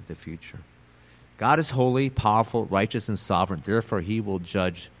in the future. God is holy, powerful, righteous, and sovereign. Therefore, he will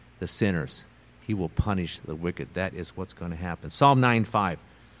judge the sinners. He will punish the wicked. That is what's going to happen. Psalm 9:5.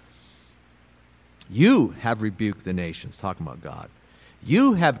 You have rebuked the nations, talking about God.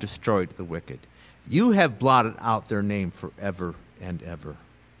 You have destroyed the wicked. You have blotted out their name forever and ever.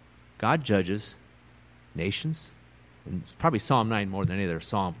 God judges nations. And probably Psalm 9 more than any other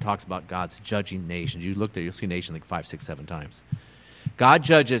psalm talks about God's judging nations. You look there, you'll see nation like 5, 6, 7 times. God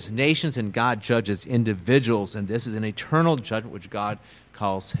judges nations and God judges individuals, and this is an eternal judgment which God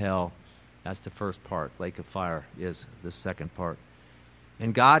calls hell. That's the first part. Lake of fire is the second part.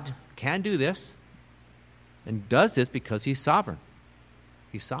 And God can do this and does this because he's sovereign.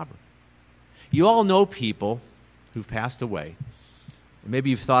 He's sovereign. You all know people who've passed away. Maybe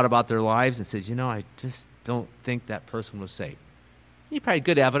you've thought about their lives and said, I just don't think that person was saved. You probably had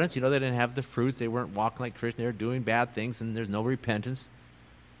good evidence. They didn't have the fruits. They weren't walking like Christians. They were doing bad things, and there's no repentance.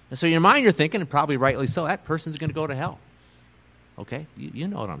 And so in your mind, you're thinking, and probably rightly so, that person's going to go to hell. Okay? You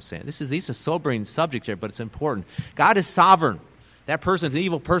know what I'm saying. These are sobering subjects here, but it's important. God is sovereign. That person's an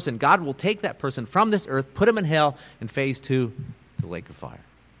evil person. God will take that person from this earth, put him in hell, and phase 2, the lake of fire.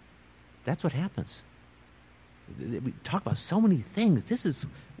 That's what happens. We talk about so many things. This is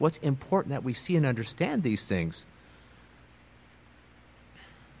what's important, that we see and understand these things.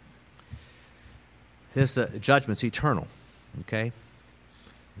 This judgment's eternal, okay?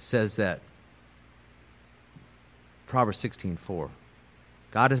 It says that, Proverbs 16:4,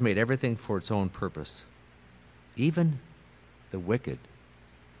 God has made everything for its own purpose, even the wicked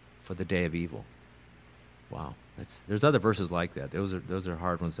for the day of evil. Wow. There's other verses like that. Those are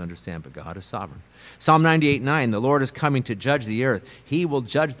hard ones to understand, but God is sovereign. Psalm 98:9, the Lord is coming to judge the earth. He will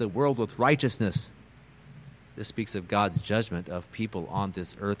judge the world with righteousness. This speaks of God's judgment of people on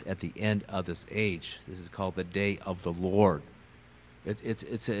this earth at the end of this age. This is called the day of the Lord. It's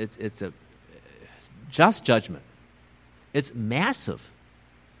a just judgment. It's massive.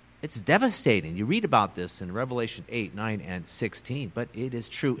 It's devastating. You read about this in Revelation 8, 9, and 16, but it is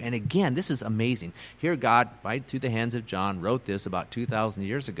true. And again, this is amazing. Here God, right through the hands of John, wrote this about 2,000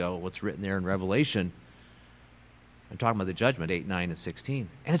 years ago, what's written there in Revelation. I'm talking about the judgment, 8, 9, and 16.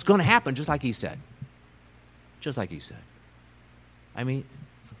 And it's going to happen just like he said. Just like he said. I mean,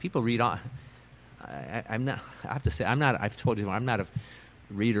 people read on. I'm not, I have to say, I've told you, I'm not a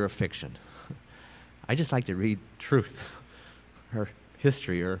reader of fiction. I just like to read truth or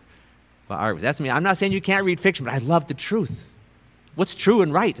history or art. That's me. I'm not saying you can't read fiction, but I love the truth. What's true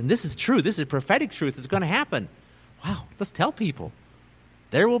and right. And this is true. This is prophetic truth. It's going to happen. Wow. Let's tell people.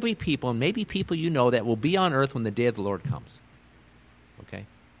 There will be people, and maybe people that will be on earth when the day of the Lord comes. Okay?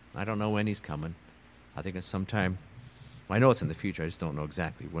 I don't know when he's coming. I think it's sometime. I know it's in the future. I just don't know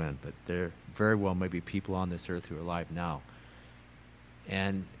exactly when. But there very well may be people on this earth who are alive now.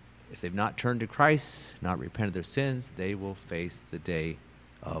 And if they've not turned to Christ, not repented their sins, they will face the day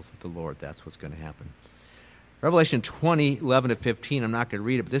of the Lord. That's what's going to happen. Revelation 20, 11 to 15, I'm not going to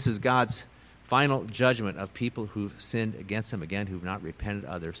read it, but this is God's final judgment of people who've sinned against him, again, who've not repented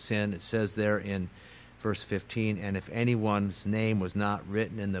of their sin. It says there in verse 15, and if anyone's name was not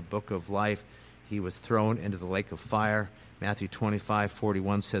written in the book of life, he was thrown into the lake of fire. Matthew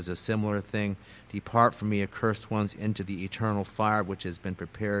 25:41 says a similar thing. Depart from me, accursed ones, into the eternal fire, which has been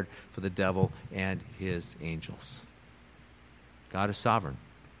prepared for the devil and his angels. God is sovereign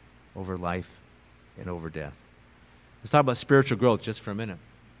over life and over death. Let's talk about spiritual growth just for a minute.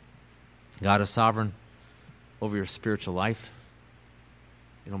 God is sovereign over your spiritual life.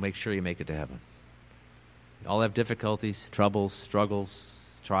 It'll make sure you make it to heaven. We all have difficulties, troubles,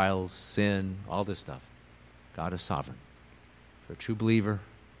 struggles, trials, sin, all this stuff. God is sovereign. For a true believer,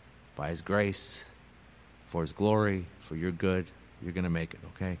 by his grace, for his glory, for your good, you're going to make it,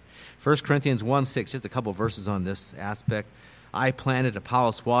 okay? 1 Corinthians 1:6, just a couple verses on this aspect. I planted,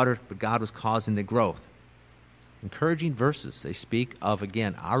 Apollos watered, but God was causing the growth. Encouraging verses. They speak of,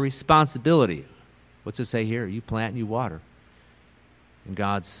 again, our responsibility. What's it say here? You plant and you water. In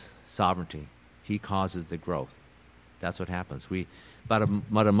God's sovereignty, he causes the growth. That's what happens.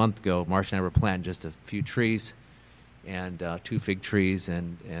 About a month ago, Marcia and I were planting just a few trees, and 2 fig trees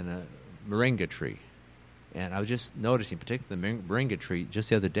and a moringa tree. And I was just noticing, particularly the moringa tree, just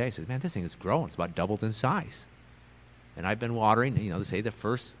the other day. I said, man, this thing is growing. It's about doubled in size. And I've been watering. They say the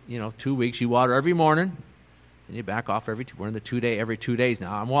first 2 weeks you water every morning, and you back off we're in the every 2 days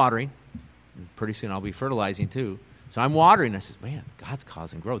now. I'm watering. And pretty soon I'll be fertilizing too. So I'm watering. I says, man, God's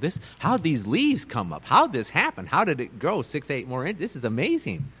causing growth. How did these leaves come up? How did this happen? How did it grow 6, 8 more inches? This is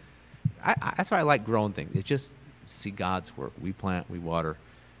amazing. That's why I like growing things. It's just see God's work. We plant, we water.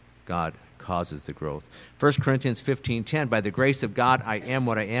 God causes the growth. 1 Corinthians 15:10, by the grace of God I am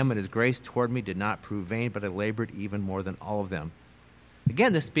what I am, and his grace toward me did not prove vain, but I labored even more than all of them.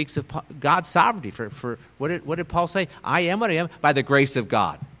 Again, this speaks of God's sovereignty. For what did Paul say? I am what I am by the grace of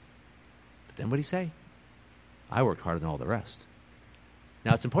God. But then what did he say? I worked harder than all the rest.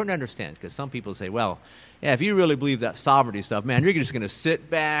 Now, it's important to understand, because some people say, well, yeah, if you really believe that sovereignty stuff, man, you're just going to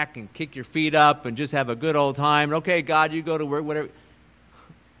sit back and kick your feet up and just have a good old time. Okay, God, you go to work, whatever.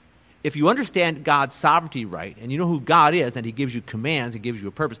 If you understand God's sovereignty right, and you know who God is, and he gives you commands and gives you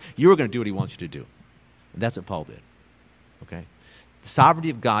a purpose, you're going to do what he wants you to do. And that's what Paul did. Okay? The sovereignty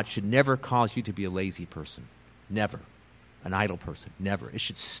of God should never cause you to be a lazy person. Never. An idle person. Never. It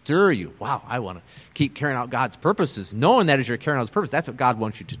should stir you. Wow, I want to keep carrying out God's purposes. Knowing that as you're carrying out his purpose, that's what God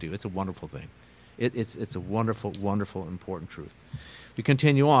wants you to do. It's a wonderful thing. It's a wonderful, wonderful, important truth. We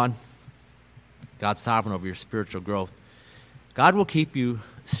continue on. God's sovereign over your spiritual growth. God will keep you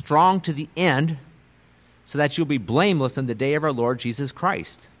strong to the end so that you'll be blameless in the day of our Lord Jesus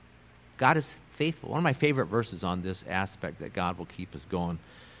Christ. God is faithful. One of my favorite verses on this aspect, that God will keep us going.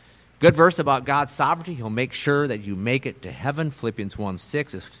 Good verse about God's sovereignty. He'll make sure that you make it to heaven. Philippians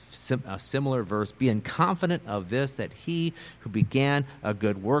 1:6, a similar verse. Being confident of this, that he who began a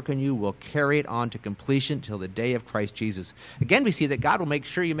good work in you will carry it on to completion till the day of Christ Jesus. Again, we see that God will make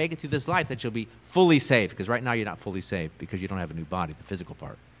sure you make it through this life, that you'll be fully saved, because right now you're not fully saved because you don't have a new body, the physical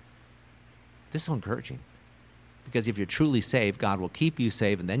part. This is so encouraging, because if you're truly saved, God will keep you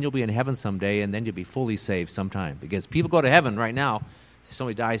saved, and then you'll be in heaven someday, and then you'll be fully saved sometime. Because people go to heaven right now. If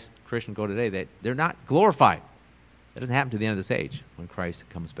somebody dies, Christian go today, they're not glorified. That doesn't happen to the end of this age when Christ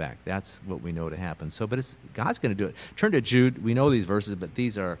comes back. That's what we know to happen. But God's going to do it. Turn to Jude. We know these verses, but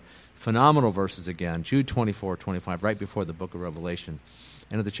these are phenomenal verses again. Jude 24:25, right before the book of Revelation,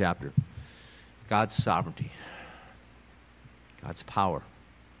 end of the chapter. God's sovereignty, God's power,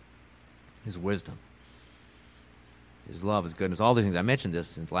 his wisdom, his love, his goodness, all these things. I mentioned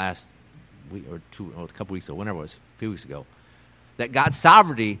this in the last week or a couple weeks ago, whenever it was, a few weeks ago. That God's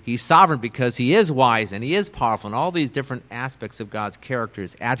sovereignty, he's sovereign because he is wise and he is powerful, and all these different aspects of God's character,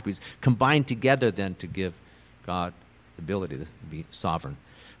 his attributes, combined together then to give God the ability to be sovereign.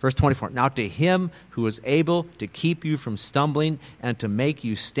 Verse 24, now to him who is able to keep you from stumbling and to make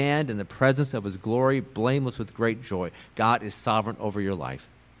you stand in the presence of his glory, blameless with great joy. God is sovereign over your life.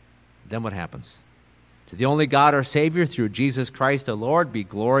 Then what happens? To the only God, our Savior, through Jesus Christ the Lord, be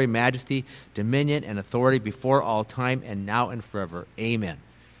glory, majesty, dominion, and authority before all time and now and forever. Amen.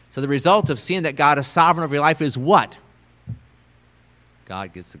 So the result of seeing that God is sovereign over your life is what?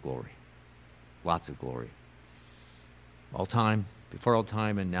 God gets the glory. Lots of glory. All time, before all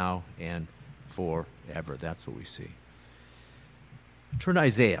time, and now and forever. That's what we see. Turn to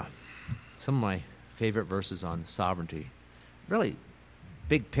Isaiah. Some of my favorite verses on sovereignty. Really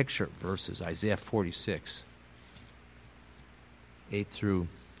big picture verses. Isaiah 46, 8 through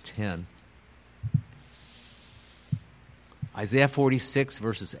 10. Isaiah 46,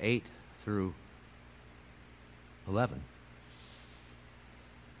 verses 8 through 11.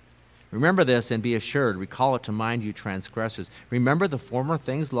 Remember this and be assured. Recall it to mind, you transgressors. Remember the former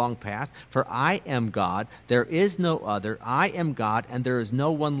things long past. For I am God, there is no other. I am God, and there is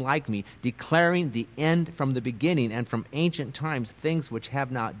no one like me, declaring the end from the beginning and from ancient times, things which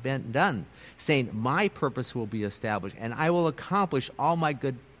have not been done, saying, my purpose will be established, and I will accomplish all my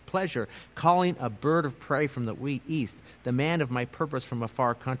good pleasure, calling a bird of prey from the east, the man of my purpose from a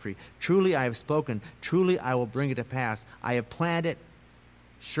far country. Truly I have spoken, truly I will bring it to pass. I have planned it,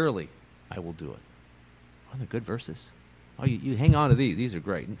 surely I will do it. Aren't they good verses? Oh, you hang on to these. These are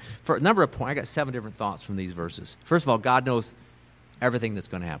great. And for a number of points, I got 7 different thoughts from these verses. First of all, God knows everything that's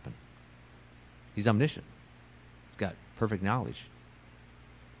going to happen. He's omniscient. He's got perfect knowledge.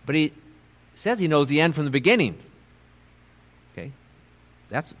 But he says he knows the end from the beginning. Okay?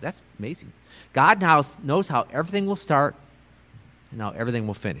 That's amazing. God now knows how everything will start and how everything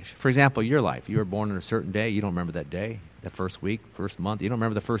will finish. For example, your life. You were born on a certain day. You don't remember that day, that first week, first month. You don't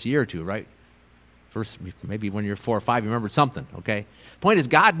remember the first year or two, right? First, maybe when you're 4 or 5, you remembered something, okay? Point is,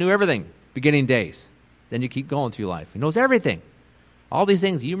 God knew everything, beginning days. Then you keep going through life. He knows everything. All these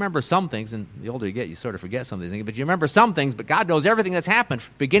things, you remember some things, and the older you get, you sort of forget some of these things, but you remember some things, but God knows everything that's happened,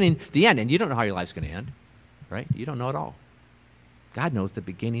 from beginning to the end, and you don't know how your life's going to end, right? You don't know at all. God knows the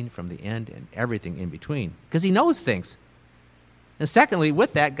beginning from the end and everything in between, because he knows things. And secondly,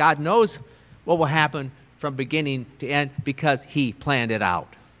 with that, God knows what will happen from beginning to end because he planned it out,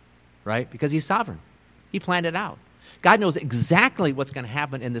 right? Because he's sovereign. He planned it out. God knows exactly what's going to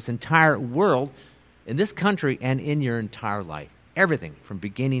happen in this entire world, in this country, and in your entire life. Everything from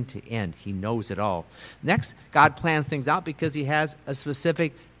beginning to end. He knows it all. Next, God plans things out because he has a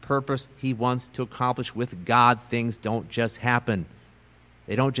specific purpose he wants to accomplish. With God, things don't just happen.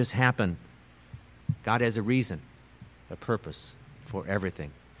 They don't just happen. God has a reason, a purpose for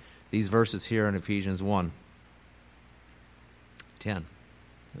everything. These verses here in Ephesians 1:10,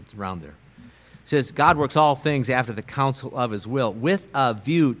 it's around there. It says, God works all things after the counsel of his will, with a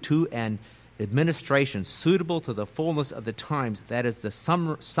view to an administration suitable to the fullness of the times, that is the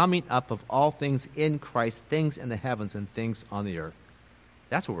summing up of all things in Christ, things in the heavens and things on the earth.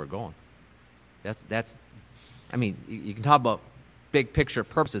 That's where we're going. That's I mean, you can talk about big picture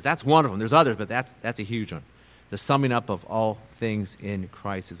purposes. That's one of them. There's others, but that's a huge one. The summing up of all things in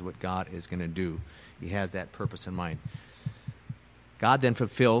Christ is what God is going to do. He has that purpose in mind. God then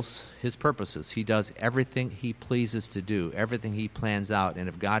fulfills his purposes. He does everything he pleases to do, everything he plans out. And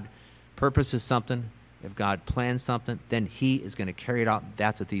if God purposes something, if God plans something, then he is going to carry it out.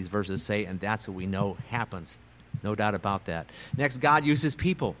 That's what these verses say, and that's what we know happens. There's no doubt about that. Next, God uses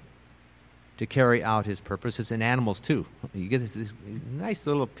people to carry out his purposes, and animals too. You get this nice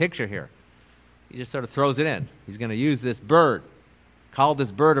little picture here. He just sort of throws it in. He's going to use this bird, called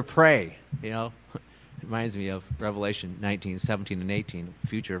this bird of prey, you know. It reminds me of Revelation 19, 17, and 18,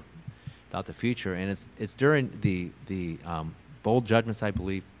 future, about the future. And it's during the bowl judgments, I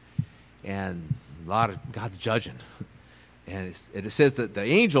believe, and a lot of God's judging. And it says that the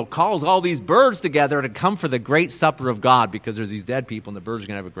angel calls all these birds together to come for the great supper of God, because there's these dead people and the birds are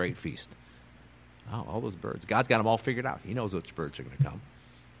going to have a great feast. Oh, all those birds. God's got them all figured out. He knows which birds are going to come.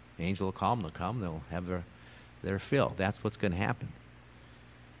 The angel will call them, they'll come, they'll have their fill. That's what's going to happen.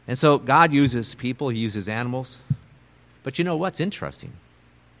 And so God uses people, he uses animals. But you know what's interesting?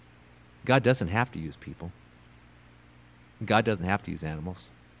 God doesn't have to use people. God doesn't have to use animals.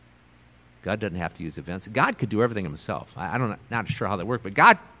 God doesn't have to use events. God could do everything himself. I'm not sure how that works, but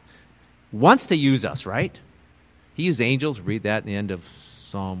God wants to use us, right? He used angels. Read that in the end of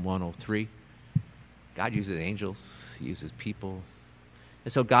Psalm 103. God uses angels. He uses people.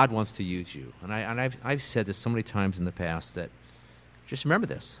 And so God wants to use you. And I've said this so many times in the past that just remember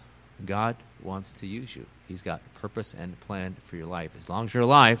this. God wants to use you. He's got purpose and plan for your life. As long as you're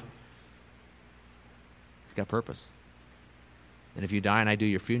alive, he's got purpose. And if you die and I do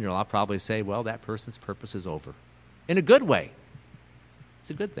your funeral, I'll probably say, well, that person's purpose is over. In a good way. It's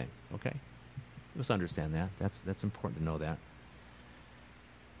a good thing, okay? You must understand that. That's important to know that.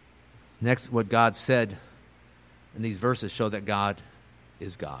 Next, what God said in these verses show that God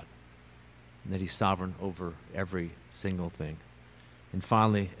is God, and that he's sovereign over every single thing. And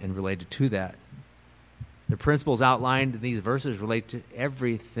finally, and related to that, the principles outlined in these verses relate to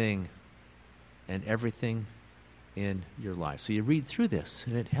everything and everything in your life. So you read through this,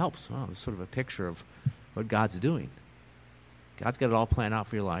 and it helps. Wow, it's sort of a picture of what God's doing. God's got it all planned out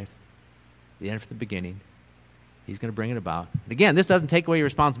for your life, the end from the beginning. He's going to bring it about. And again, this doesn't take away your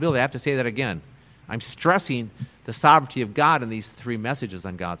responsibility. I have to say that again. I'm stressing the sovereignty of God in these 3 messages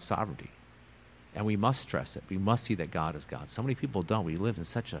on God's sovereignty. And we must stress it. We must see that God is God. So many people don't. We live in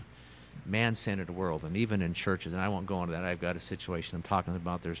such a man-centered world, and even in churches, and I won't go into that. I've got a situation I'm talking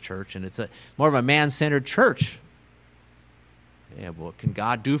about. There's church, and it's more of a man-centered church. Yeah, well, what can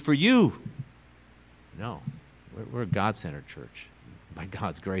God do for you? No. We're a God-centered church. By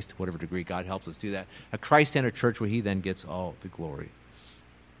God's grace, to whatever degree God helps us do that. A Christ-centered church where he then gets all the glory.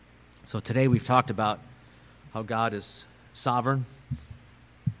 So today we've talked about how God is sovereign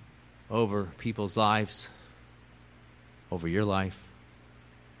over people's lives, over your life,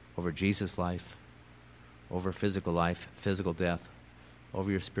 over Jesus' life, over physical life, physical death,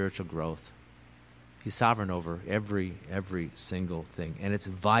 over your spiritual growth. He's sovereign over every single thing. And it's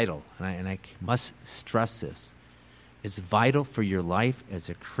vital, and I must stress this. It's vital for your life as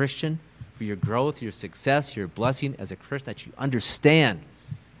a Christian, for your growth, your success, your blessing as a Christian, that you understand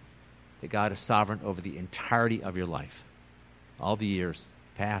that God is sovereign over the entirety of your life. All the years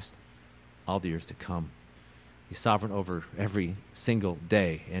past, all the years to come. He's sovereign over every single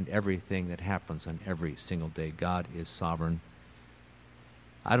day and everything that happens on every single day. God is sovereign.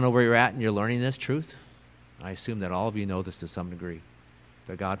 I don't know where you're at in your learning this truth. I assume that all of you know this to some degree.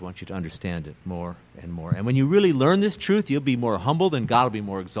 But God wants you to understand it more and more. And when you really learn this truth, you'll be more humbled and God will be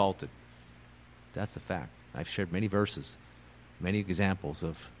more exalted. That's the fact. I've shared many verses, many examples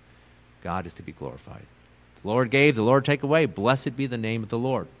of God is to be glorified. The Lord gave, the Lord take away. Blessed be the name of the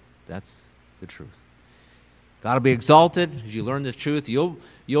Lord. That's the truth. God will be exalted. As you learn this truth, you'll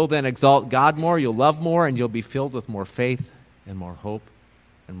then exalt God more, you'll love more, and you'll be filled with more faith and more hope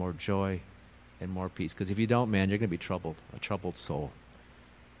and more joy and more peace. Because if you don't, man, you're going to be troubled, a troubled soul.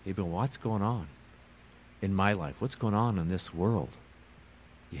 You've been, what's going on in my life? What's going on in this world?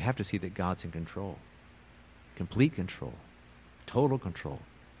 You have to see that God's in control. Complete control. Total control.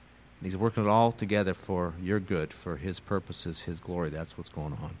 And He's working it all together for your good, for His purposes, His glory. That's what's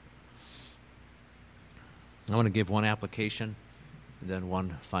going on. I want to give one application and then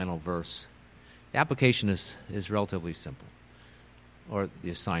one final verse. The application is relatively simple, or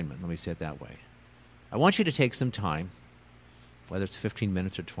the assignment, let me say it that way. I want you to take some time, whether it's 15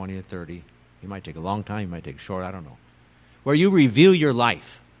 minutes or 20 or 30. You might take a long time, you might take short, I don't know. Where you review your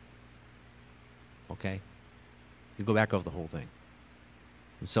life. Okay? You go back over the whole thing.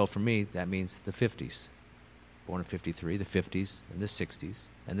 And so for me, that means the 50s. Born in 53, the 50s, and the 60s,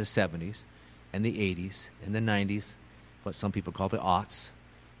 and the 70s, and the 80s, and the 90s, what some people call the aughts,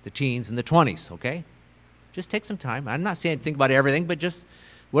 the teens, and the 20s, okay? Just take some time. I'm not saying think about everything, but just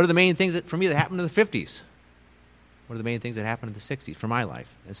what are the main things that, for me, that happened in the 50s? What are the main things that happened in the 60s for my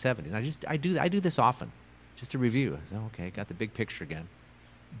life, the 70s? I do this often, just to review. I say, okay, got the big picture again.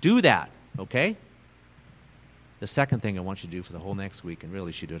 Do that, okay? The second thing I want you to do for the whole next week, and really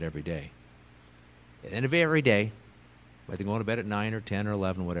you should do it every day. At the end of every day, whether you're going to bed at 9 or 10 or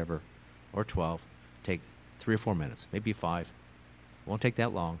 11, whatever, or 12, take 3 or 4 minutes, maybe 5. It won't take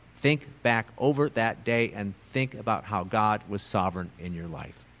that long. Think back over that day and think about how God was sovereign in your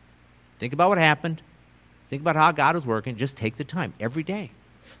life. Think about what happened. Think about how God was working. Just take the time every day.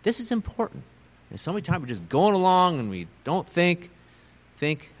 This is important. There's so many times we're just going along and we don't think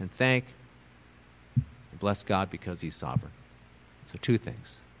and thank. And bless God because He's sovereign. So 2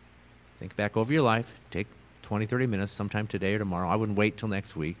 things. Think back over your life. Take 20, 30 minutes sometime today or tomorrow. I wouldn't wait till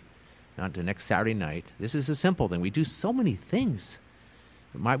next week, not till next Saturday night. This is a simple thing. We do so many things.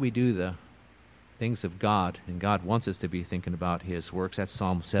 But might we do the things of God? And God wants us to be thinking about His works. That's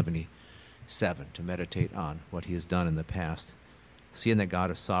Psalm 77, to meditate on what He has done in the past, seeing that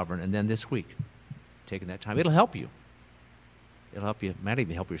God is sovereign. And then this week, taking that time. It'll help you. It'll help you. It might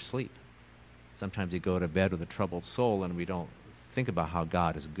even help your sleep. Sometimes you go to bed with a troubled soul and we don't think about how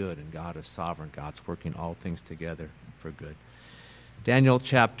God is good and God is sovereign. God's working all things together for good. Daniel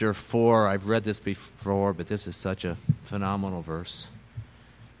chapter 4, I've read this before, but this is such a phenomenal verse.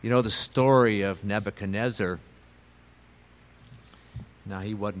 You know the story of Nebuchadnezzar. Now,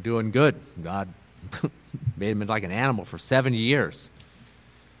 he wasn't doing good. God made him like an animal for 70 years.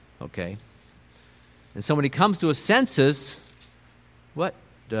 Okay? And so when he comes to his senses, what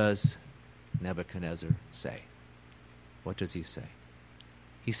does Nebuchadnezzar say? What does he say?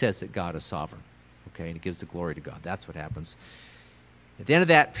 He says that God is sovereign. Okay? And he gives the glory to God. That's what happens. At the end of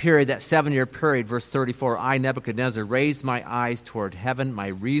that period, that 7-year period, verse 34, I, Nebuchadnezzar, raised my eyes toward heaven. My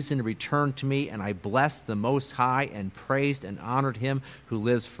reason returned to me, and I blessed the Most High and praised and honored Him who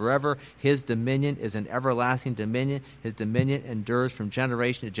lives forever. His dominion is an everlasting dominion. His dominion endures from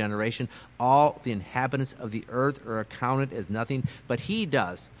generation to generation. All the inhabitants of the earth are accounted as nothing, but He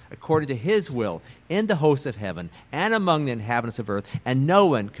does according to His will in the hosts of heaven and among the inhabitants of earth, and no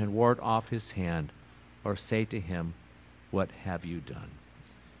one can ward off His hand or say to Him, what have you done?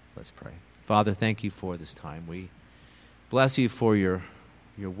 Let's pray. Father, thank you for this time. We bless you for your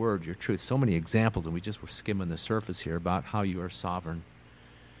word, your truth. So many examples, and we just were skimming the surface here about how you are sovereign.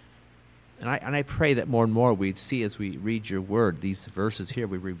 And I pray that more and more we'd see as we read your word, these verses here,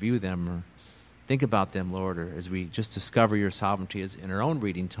 we review them or think about them, Lord, or as we just discover your sovereignty as in our own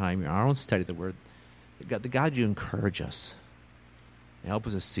reading time, our own study of the word, the God, you encourage us. Help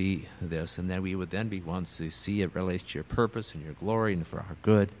us to see this, and then we would then be ones to see it relates to your purpose and your glory and for our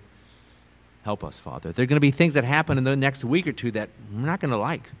good. Help us, Father. There are going to be things that happen in the next week or two that we're not going to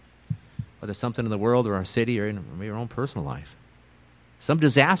like, whether it's something in the world or our city or in maybe our own personal life. Some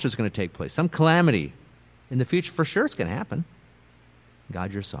disaster is going to take place, some calamity in the future. For sure it's going to happen.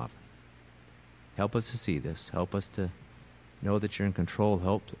 God, you're sovereign. Help us to see this. Help us to know that you're in control.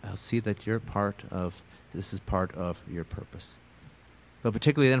 Help see that this is part of your purpose. But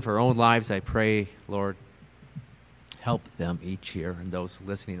particularly then for our own lives, I pray, Lord, help them each here and those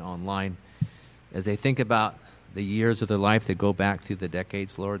listening online as they think about the years of their life that go back through the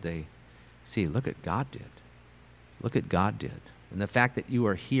decades, Lord, they see, look at God did. Look at God did. And the fact that you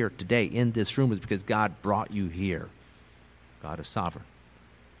are here today in this room is because God brought you here. God is sovereign.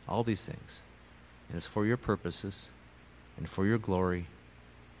 All these things. And it's for your purposes and for your glory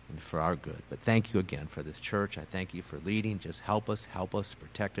and for our good. But thank you again for this church. I thank you for leading. Just help us,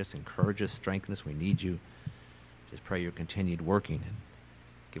 protect us, encourage us, strengthen us. We need you. Just pray your continued working and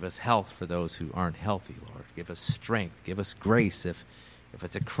give us health for those who aren't healthy, Lord. Give us strength. Give us grace if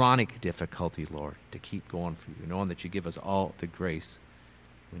it's a chronic difficulty, Lord, to keep going for you, knowing that you give us all the grace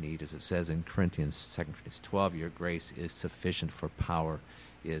we need. As it says in 2 Corinthians 12, your grace is sufficient, for power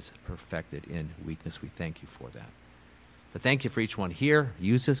is perfected in weakness. We thank you for that. But thank you for each one here.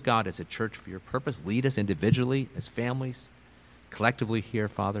 Use us, God, as a church for your purpose. Lead us individually, as families, collectively here,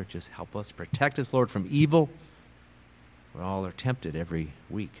 Father. Just help us. Protect us, Lord, from evil. We all are tempted every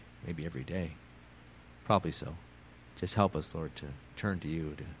week, maybe every day. Probably so. Just help us, Lord, to turn to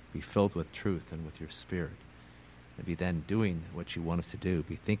you, to be filled with truth and with your Spirit, and be then doing what you want us to do,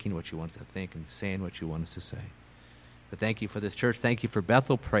 be thinking what you want us to think, and saying what you want us to say. But thank you for this church. Thank you for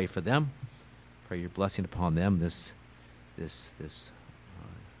Bethel. Pray for them. Pray your blessing upon them. This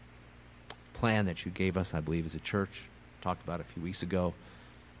plan that you gave us, I believe, as a church, talked about a few weeks ago.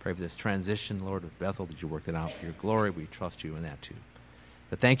 Pray for this transition, Lord, with Bethel, that you worked it out for your glory. We trust you in that too.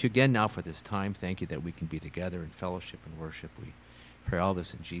 But thank you again now for this time. Thank you that we can be together in fellowship and worship. We pray all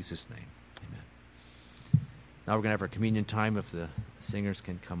this in Jesus' name. Amen. Now we're going to have our communion time if the singers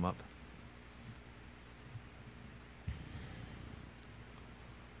can come up.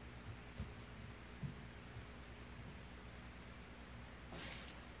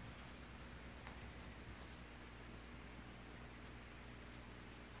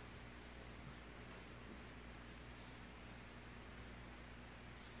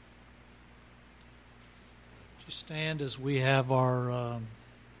 Stand as we have our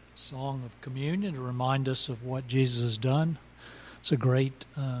song of communion to remind us of what Jesus has done. It's a great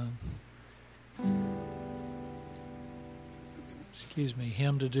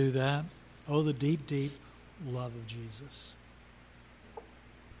hymn to do that. Oh, the deep, deep love of Jesus.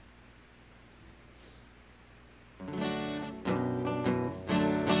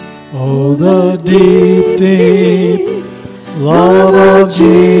 Oh, the deep, deep love of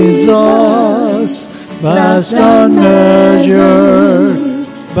Jesus, vast, unmeasured,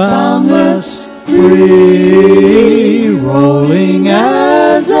 boundless, free, rolling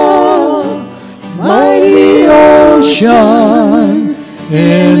as a mighty ocean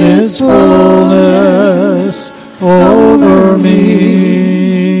in its fullness over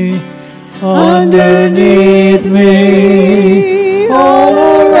me, underneath me,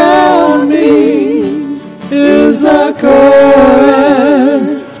 all around me is the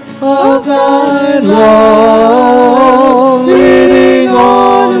current of thy love, leading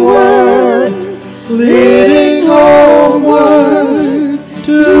homeward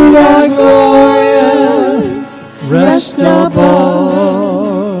to thy glorious rest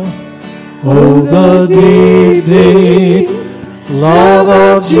above. Oh, the deep, deep love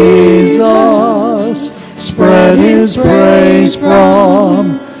of Jesus, spread his praise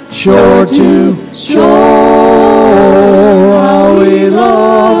from shore to shore. How he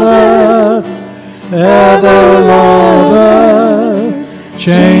loveth, ever loveth,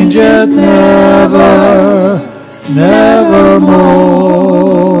 changeth never,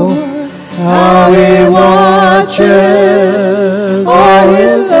 nevermore. How he watches all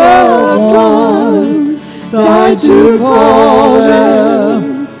his loved ones, died to call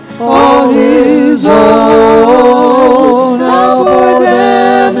them all his own. How for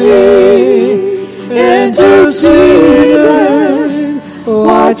them he interceded,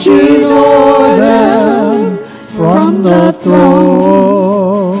 watches o'er them from the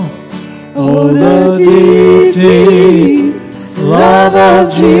throne. Oh, the deep, deep love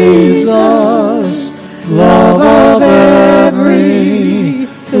of Jesus, love of every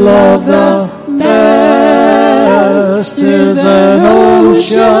love the best, is an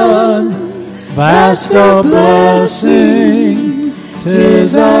ocean vast of blessing,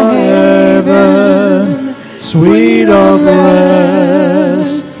 'tis a heaven sweet of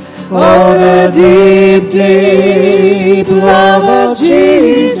rest. Oh, the deep, deep love of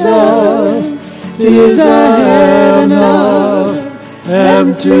Jesus, 'tis a heaven of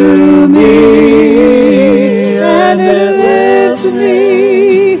and to me, and it lifts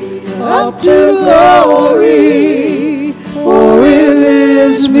me up to glory, for it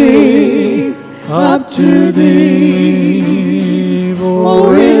lifts me up to thee,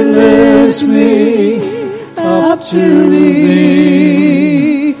 for it lifts me up to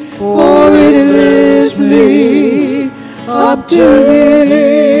thee, for it lifts me up to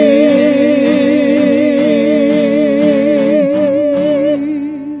thee.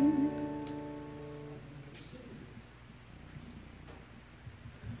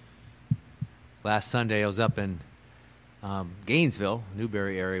 Last Sunday, I was up in Gainesville,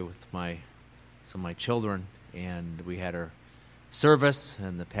 Newberry area, with some of my children, and we had our service,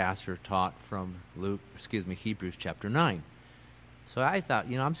 and the pastor taught from Hebrews chapter 9. So I thought,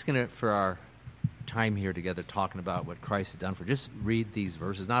 I'm just going to, for our time here together, talking about what Christ has done just read these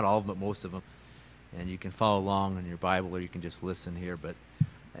verses, not all of them, but most of them, and you can follow along in your Bible, or you can just listen here.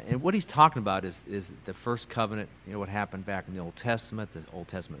 And what he's talking about is the first covenant, what happened back in the Old Testament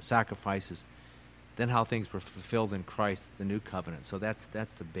sacrifices, then how things were fulfilled in Christ, the new covenant. So that's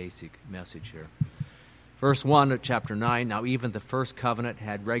the basic message here. Verse 1 of chapter 9, now even the first covenant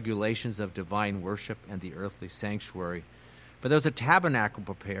had regulations of divine worship and the earthly sanctuary. But there was a tabernacle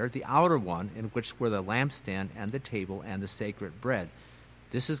prepared, the outer one, in which were the lampstand and the table and the sacred bread.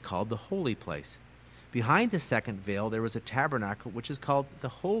 This is called the holy place. Behind the second veil there was a tabernacle which is called the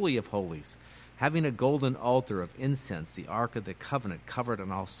Holy of Holies, having a golden altar of incense, the ark of the covenant, covered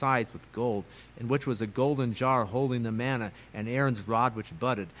on all sides with gold, in which was a golden jar holding the manna, and Aaron's rod which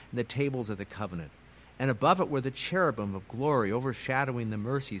budded, and the tables of the covenant. And above it were the cherubim of glory, overshadowing the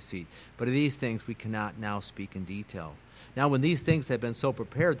mercy seat. But of these things we cannot now speak in detail. Now when these things have been so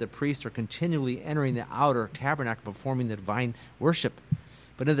prepared, the priests are continually entering the outer tabernacle, performing the divine worship.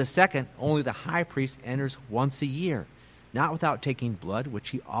 But in the second, only the high priest enters once a year, not without taking blood,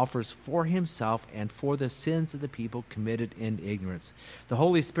 which he offers for himself and for the sins of the people committed in ignorance. The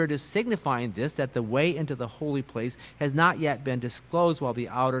Holy Spirit is signifying this, that the way into the holy place has not yet been disclosed while the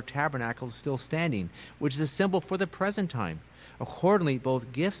outer tabernacle is still standing, which is a symbol for the present time. Accordingly,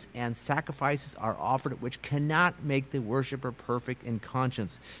 both gifts and sacrifices are offered, which cannot make the worshiper perfect in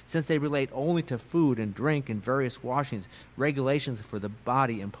conscience, since they relate only to food and drink and various washings, regulations for the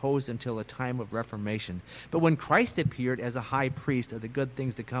body imposed until the time of Reformation. But when Christ appeared as a high priest of the good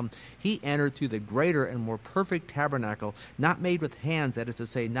things to come, he entered through the greater and more perfect tabernacle, not made with hands, that is to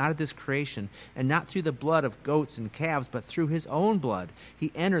say, not of this creation, and not through the blood of goats and calves, but through his own blood.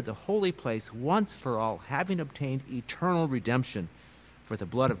 He entered the holy place once for all, having obtained eternal redemption. For the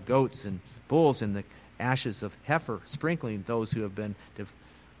blood of goats and bulls and the ashes of heifer sprinkling those who have been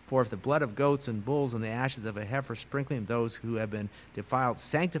for if the blood of goats and bulls and the ashes of a heifer sprinkling those who have been defiled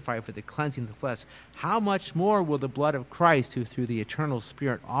sanctify for the cleansing of the flesh, how much more will the blood of Christ, who through the eternal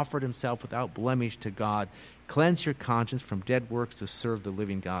Spirit offered himself without blemish to God, cleanse your conscience from dead works to serve the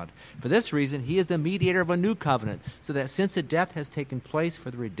living God? For this reason, he is the mediator of a new covenant, so that since a death has taken place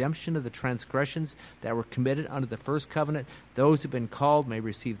for the redemption of the transgressions that were committed under the first covenant, those who have been called may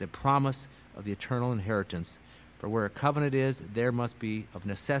receive the promise of the eternal inheritance. For where a covenant is, there must be of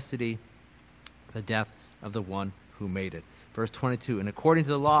necessity the death of the one who made it. Verse 22, and according to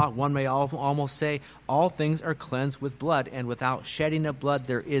the law, one may almost say, all things are cleansed with blood, and without shedding of blood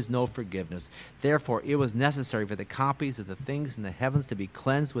there is no forgiveness. Therefore it was necessary for the copies of the things in the heavens to be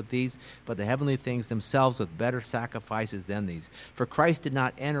cleansed with these, but the heavenly things themselves with better sacrifices than these. For Christ did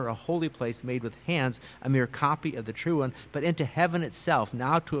not enter a holy place made with hands, a mere copy of the true one, but into heaven itself,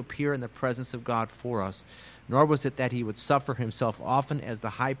 now to appear in the presence of God for us. Nor was it that he would suffer himself often, as the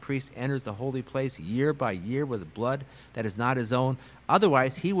high priest enters the holy place year by year with blood that is not his own.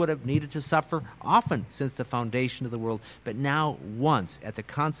 Otherwise he would have needed to suffer often since the foundation of the world. But now once, at the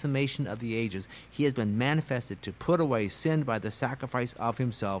consummation of the ages, he has been manifested to put away sin by the sacrifice of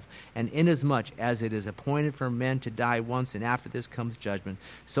himself. And inasmuch as it is appointed for men to die once, and after this comes judgment,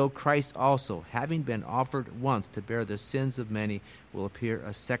 so Christ also, having been offered once to bear the sins of many, will appear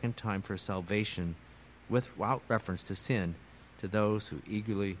a second time for salvation, without reference to sin, to those who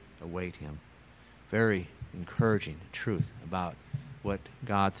eagerly await him. Very encouraging truth about what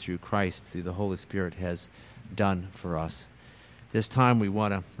God through Christ, through the Holy Spirit, has done for us. This time we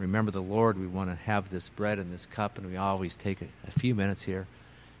want to remember the Lord. We want to have this bread and this cup, and we always take a few minutes here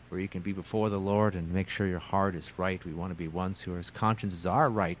where you can be before the Lord and make sure your heart is right. We want to be ones whose consciences are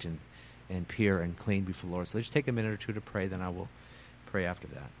right and pure and clean before the Lord. So let's take a minute or two to pray, then I will pray after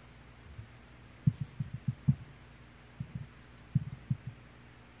that.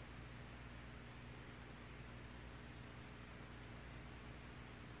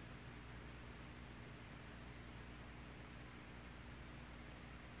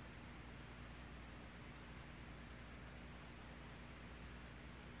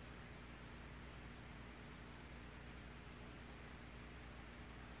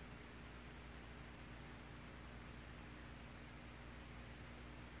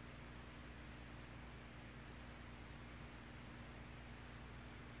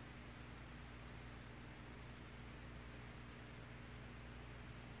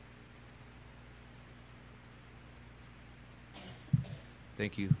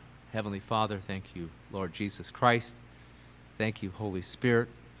 Thank you, Heavenly Father. Thank you, Lord Jesus Christ. Thank you, Holy Spirit,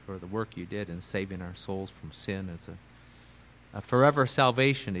 for the work you did in saving our souls from sin as a forever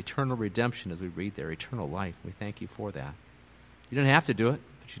salvation, eternal redemption, as we read there, eternal life. We thank you for that. You didn't have to do it,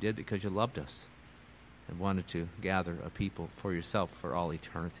 but you did because you loved us and wanted to gather a people for yourself for all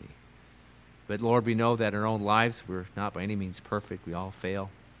eternity. But Lord, we know that in our own lives we're not by any means perfect. We all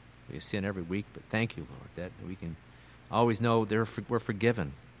fail. We sin every week. But thank you, Lord, that we can always know we're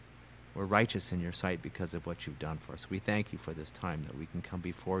forgiven. We're righteous in your sight because of what you've done for us. We thank you for this time that we can come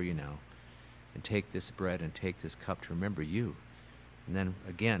before you now and take this bread and take this cup to remember you, and then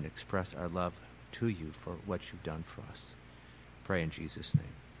again express our love to you for what you've done for us. Pray in Jesus' name.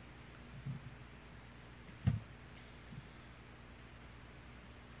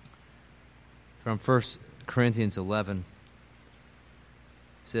 From 1 Corinthians 11,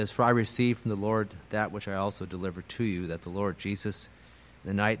 it says, "For I received from the Lord that which I also delivered to you, that the Lord Jesus,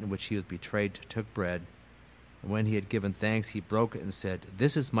 the night in which he was betrayed, took bread, and when he had given thanks, he broke it and said,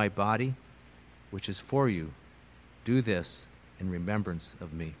 'This is my body, which is for you. Do this in remembrance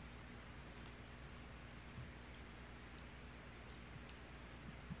of me.'"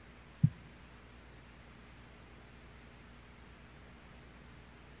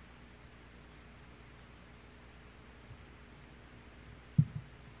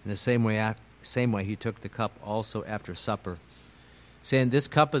 In the same way, he took the cup also after supper, saying, "This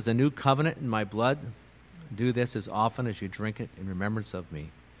cup is a new covenant in my blood. Do this as often as you drink it in remembrance of me.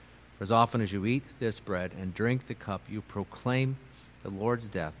 For as often as you eat this bread and drink the cup, you proclaim the Lord's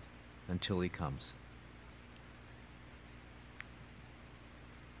death until he comes."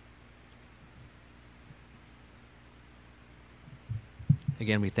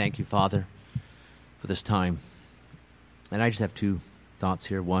 Again, we thank you, Father, for this time. And I just have two thoughts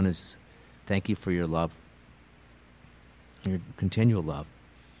here. One is thank you for your love, your continual love,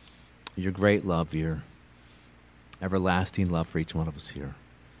 your great love, your everlasting love for each one of us here.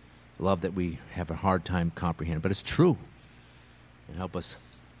 Love that we have a hard time comprehending, but it's true. And help us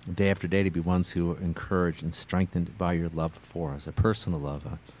day after day to be ones who are encouraged and strengthened by your love for us, a personal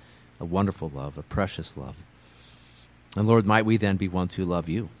love, a wonderful love, a precious love. And Lord, might we then be ones who love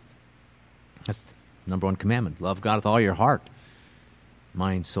you. That's the number one commandment. Love God with all your heart,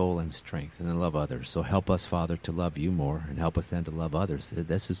 mind, soul, and strength, and then love others. So help us, Father, to love you more, and help us then to love others.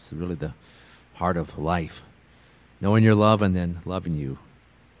 This is really the heart of life. Knowing your love and then loving you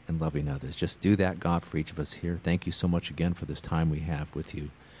and loving others. Just do that, God, for each of us here. Thank you so much again for this time we have with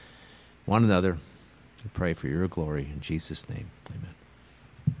you. One another, we pray for your glory. In Jesus' name, amen.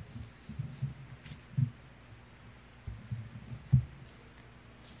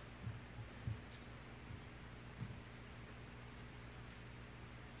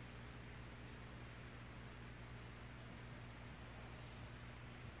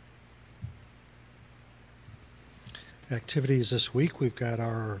 Activities this week. We've got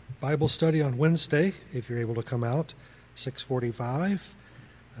our Bible study on Wednesday, if you're able to come out, 6:45.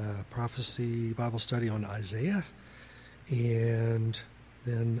 Prophecy Bible study on Isaiah. And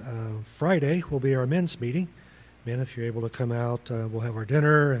then Friday will be our men's meeting. Men, if you're able to come out, we'll have our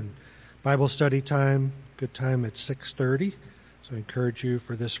dinner and Bible study time. Good time at 6:30. So I encourage you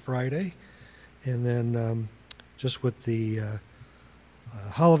for this Friday. And then just with the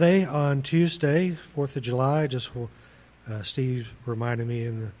holiday on Tuesday, 4th of July, Steve reminded me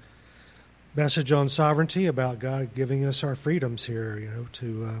in the message on sovereignty about God giving us our freedoms here,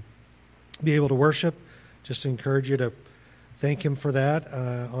 to be able to worship. Just to encourage you to thank him for that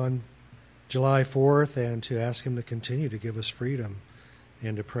on July 4th and to ask him to continue to give us freedom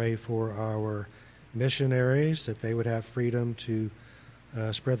and to pray for our missionaries that they would have freedom to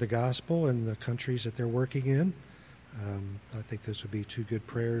spread the gospel in the countries that they're working in. I think those would be two good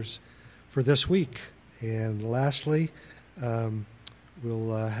prayers for this week. And lastly,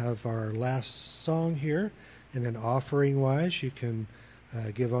 we'll have our last song here, and then offering-wise, you can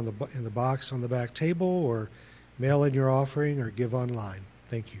give in the box on the back table, or mail in your offering, or give online.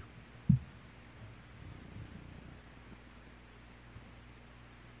 Thank you.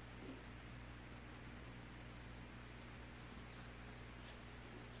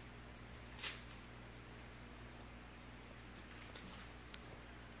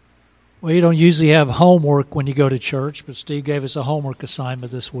 Well, you don't usually have homework when you go to church, but Steve gave us a homework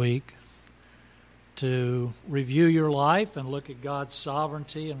assignment this week to review your life and look at God's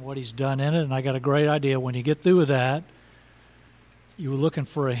sovereignty and what he's done in it. And I got a great idea. When you get through with that, you were looking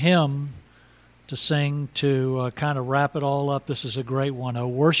for a hymn to sing to kind of wrap it all up. This is a great one. "Oh,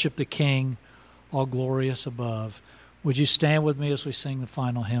 worship the King, all glorious above." Would you stand with me as we sing the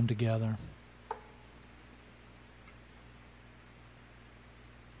final hymn together?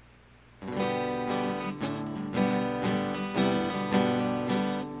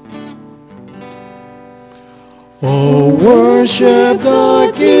 Oh, worship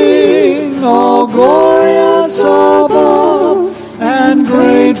the King, all glorious above, and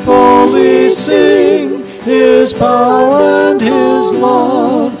gratefully sing His power and His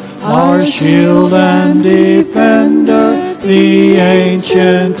love. Our shield and defender, the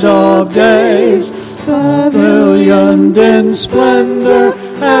Ancient of Days, pavilioned in splendor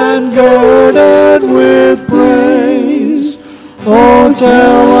and girded with praise. Oh,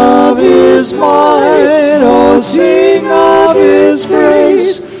 tell of His might, oh, sing of His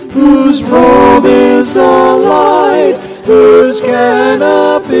grace, whose robe is the light, whose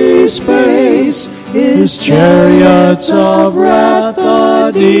canopy space. His chariots of wrath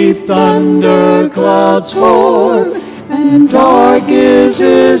the deep thunder clouds form, and dark is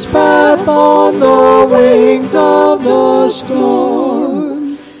His path on the wings of the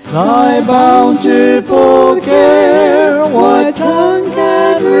storm. Thy bountiful care, what tongue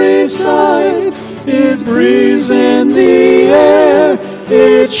can recite? It breathes in the air,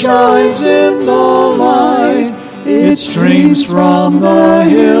 it shines in the light. It streams from the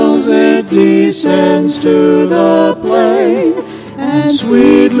hills, it descends to the plain, and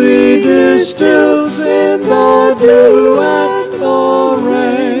sweetly distills in the dew and the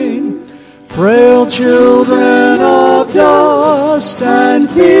rain. Frail children of dust and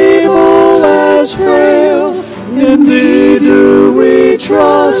feeble as frail, in Thee do we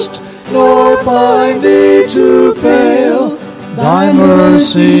trust, nor find Thee to fail. Thy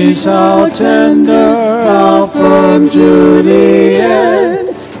mercies how tender, how firm to the end,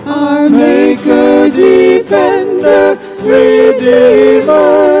 our Maker, Defender,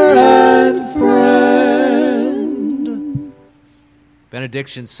 Redeemer, and Friend.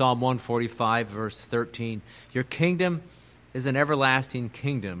 Benediction, Psalm 145, verse 13. Your kingdom is an everlasting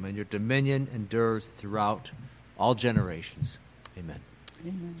kingdom, and your dominion endures throughout all generations. Amen.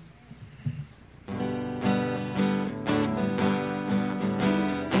 Amen.